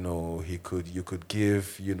 you could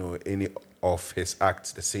give, any of his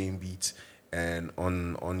acts the same beat and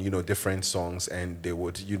on different songs and they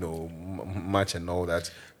would, match and all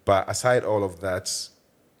that. But aside all of that,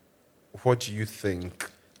 what do you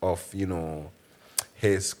think of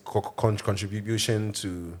his contribution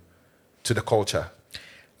to the culture?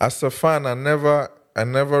 As a fan, I never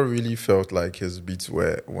really felt like his beats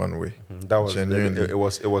were one way. That was genuinely. It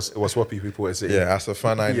was what people were saying. Yeah, as a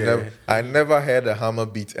fan, I never heard a Hammer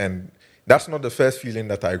beat, and that's not the first feeling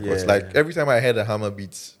that I got. Every time I heard a Hammer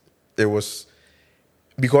beat, it was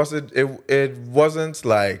because it wasn't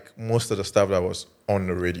like most of the stuff that was on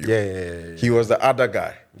the radio. Yeah. He was the other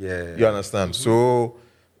guy. Yeah. You understand? So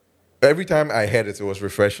every time I heard it, it was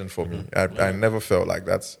refreshing for me. I never felt like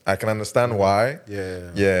that. I can understand why.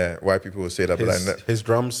 Yeah, why people would say that. His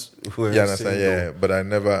drums were but I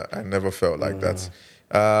never felt like that.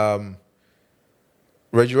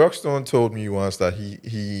 Reggie Rockstone told me once that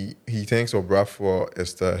he thinks Obrafo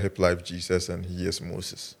is the hip life Jesus and he is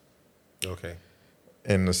Moses. Okay.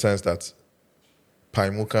 In the sense that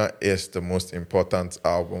Paimuka is the most important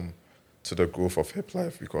album to the growth of hip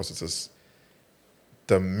life because it is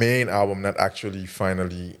the main album that actually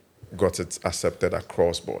finally got it accepted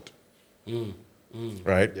across board.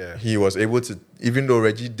 Right? Yeah. He was able to, even though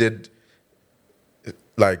Reggie did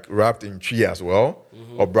rapped in Tree as well,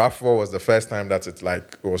 Obrafo was the first time that it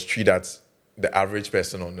was Tree that's the average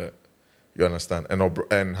person on the, you understand?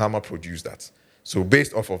 And Hammer produced that. So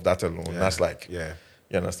based off of that alone, that's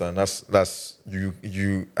you understand? That's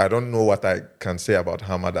you. I don't know what I can say about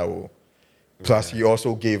Hammer that will. Plus, he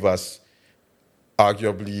also gave us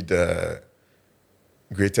arguably the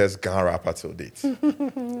greatest gun rapper till date.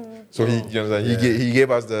 So he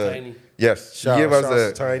gave us the Tiny. Yes, he gave us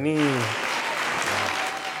the Tiny.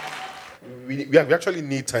 We actually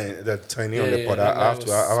need the Tiny on the pod. I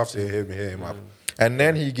have to hear him up. And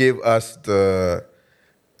then he gave us the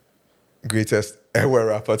greatest ever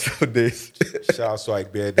rapper till date. Shout out to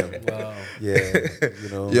Ike Bear them. Wow. Yeah,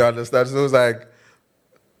 You understand? So it's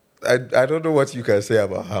I don't know what you can say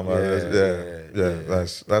about Hammer.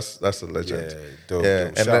 That's a legend. Yeah, dope.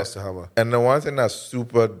 Shout out to Hammer. And the one thing that's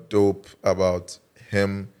super dope about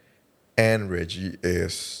him and Reggie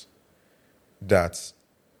is that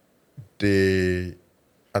they,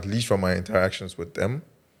 at least from my interactions with them,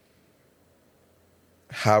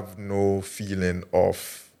 have no feeling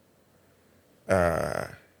of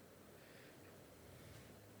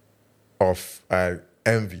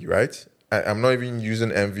envy, right? I'm not even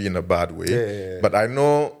using envy in a bad way, Yeah. but I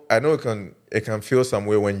know it can feel some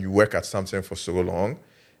way when you work at something for so long,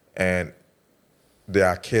 and there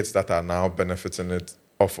are kids that are now benefiting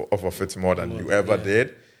off of it more than you ever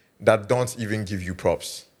did, that don't even give you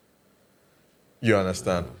props. You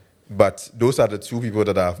understand? But those are the two people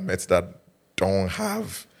that I've met that don't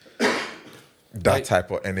have that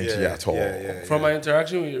type of energy at all. From my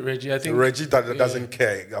interaction with Reggie, I think Reggie doesn't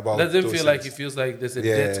care about. Doesn't those feel like he things. feels like there's a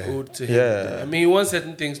debt owed to him. Yeah. I mean, he wants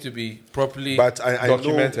certain things to be properly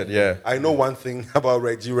Documented. I know one thing about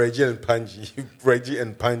Reggie. Reggie and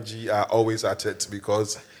Panji are always at it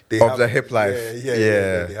because they Of have the hip life.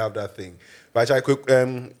 Yeah, they have that thing. But I quick,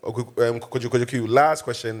 Kojo, last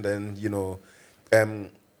question. Then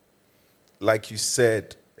like you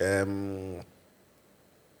said,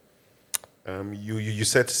 you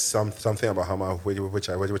said something about Hama, which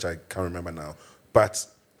I can't remember now. But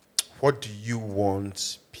what do you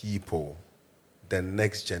want people, the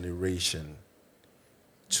next generation,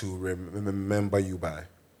 to remember you by?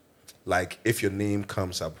 Like, if your name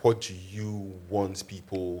comes up, what do you want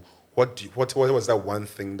people? What was that one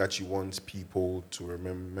thing that you want people to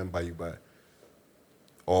remember you by,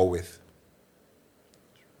 or with?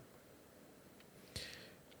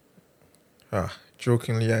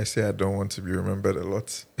 Jokingly, I say I don't want to be remembered a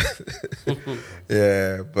lot.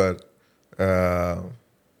 Yeah, but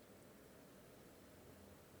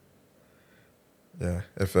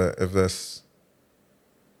if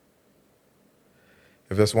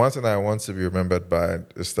there's one thing I want to be remembered by,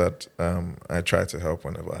 is that I tried to help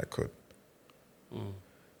whenever I could.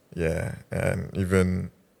 Yeah, and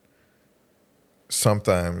even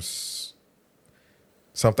sometimes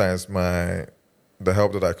the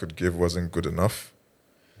help that I could give wasn't good enough.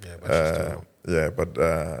 But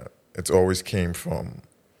it always came from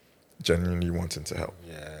genuinely wanting to help.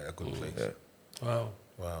 Yeah, a good place. Yeah.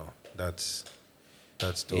 Wow, that's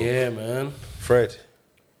dope. Yeah, man. Fred,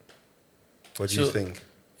 what do you think?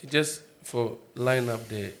 Just for line up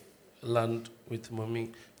the land with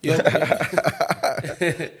mommy. Your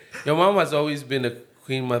mom has always been a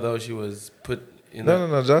queen mother, or she was put in.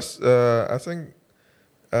 No. Just I think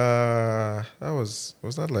that was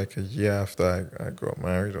that like a year after I got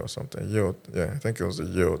married or something. I think it was a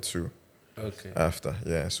year or two. Okay. After,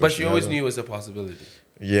 yeah. So but she always knew it was a possibility.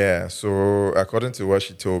 Yeah. So according to what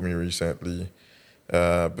she told me recently,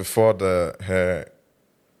 before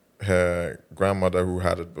her grandmother who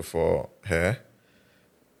had it before her,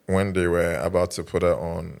 when they were about to put her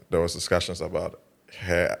on, there was discussions about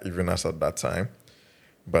her even as at that time,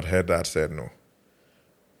 but her dad said no.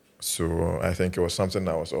 So I think it was something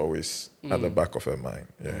that was always at the back of her mind.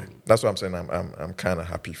 Yeah, that's what I'm saying. I'm kind of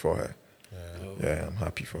happy for her. Yeah, I'm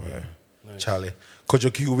happy for her. Nice. Charlie,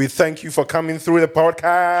 Kojo Q, we thank you for coming through the podcast.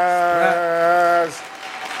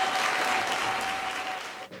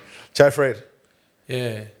 Charlie Fred.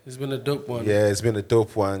 Yeah, it's been a dope one. Yeah, it's been a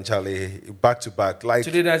dope one, Charlie. Back to back, like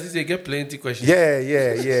today. As you say, get plenty questions.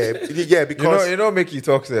 Yeah. Because make you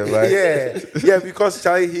talk to him, right? yeah. Because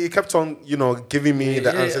Charlie, he kept on, giving me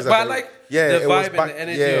the answers. But I like the vibe and the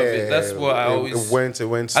energy of it. That's what I always. It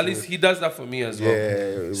went. At least he does that for me as well.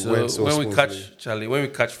 Yeah, so went so when smoothly. we catch Charlie, when we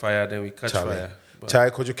catch fire, then we catch fire.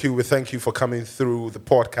 Chai Kojo Q, we thank you for coming through the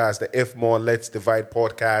podcast, the If More Let's Divide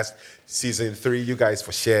podcast, season 3. You guys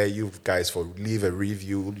for share, you guys for leave a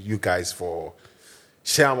review, you guys for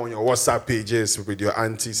share them on your WhatsApp pages with your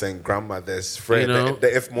aunties and grandmothers. Fred,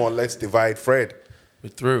 the If More Let's Divide, Fred. We're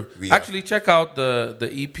through. Actually, check out the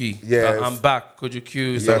EP. Yeah, I'm back. Kojo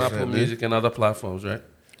Q, it's on Apple Music and other platforms, right?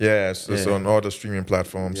 Yes, it's on all the streaming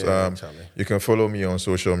platforms. You can follow me on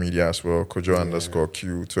social media as well,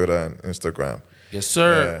 Kojo_Q, Twitter and Instagram. Yes,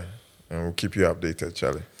 sir. Yeah. And we'll keep you updated,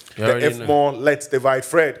 Charlie. The If More Let's Divide,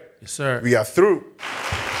 Fred. Yes, sir. We are through.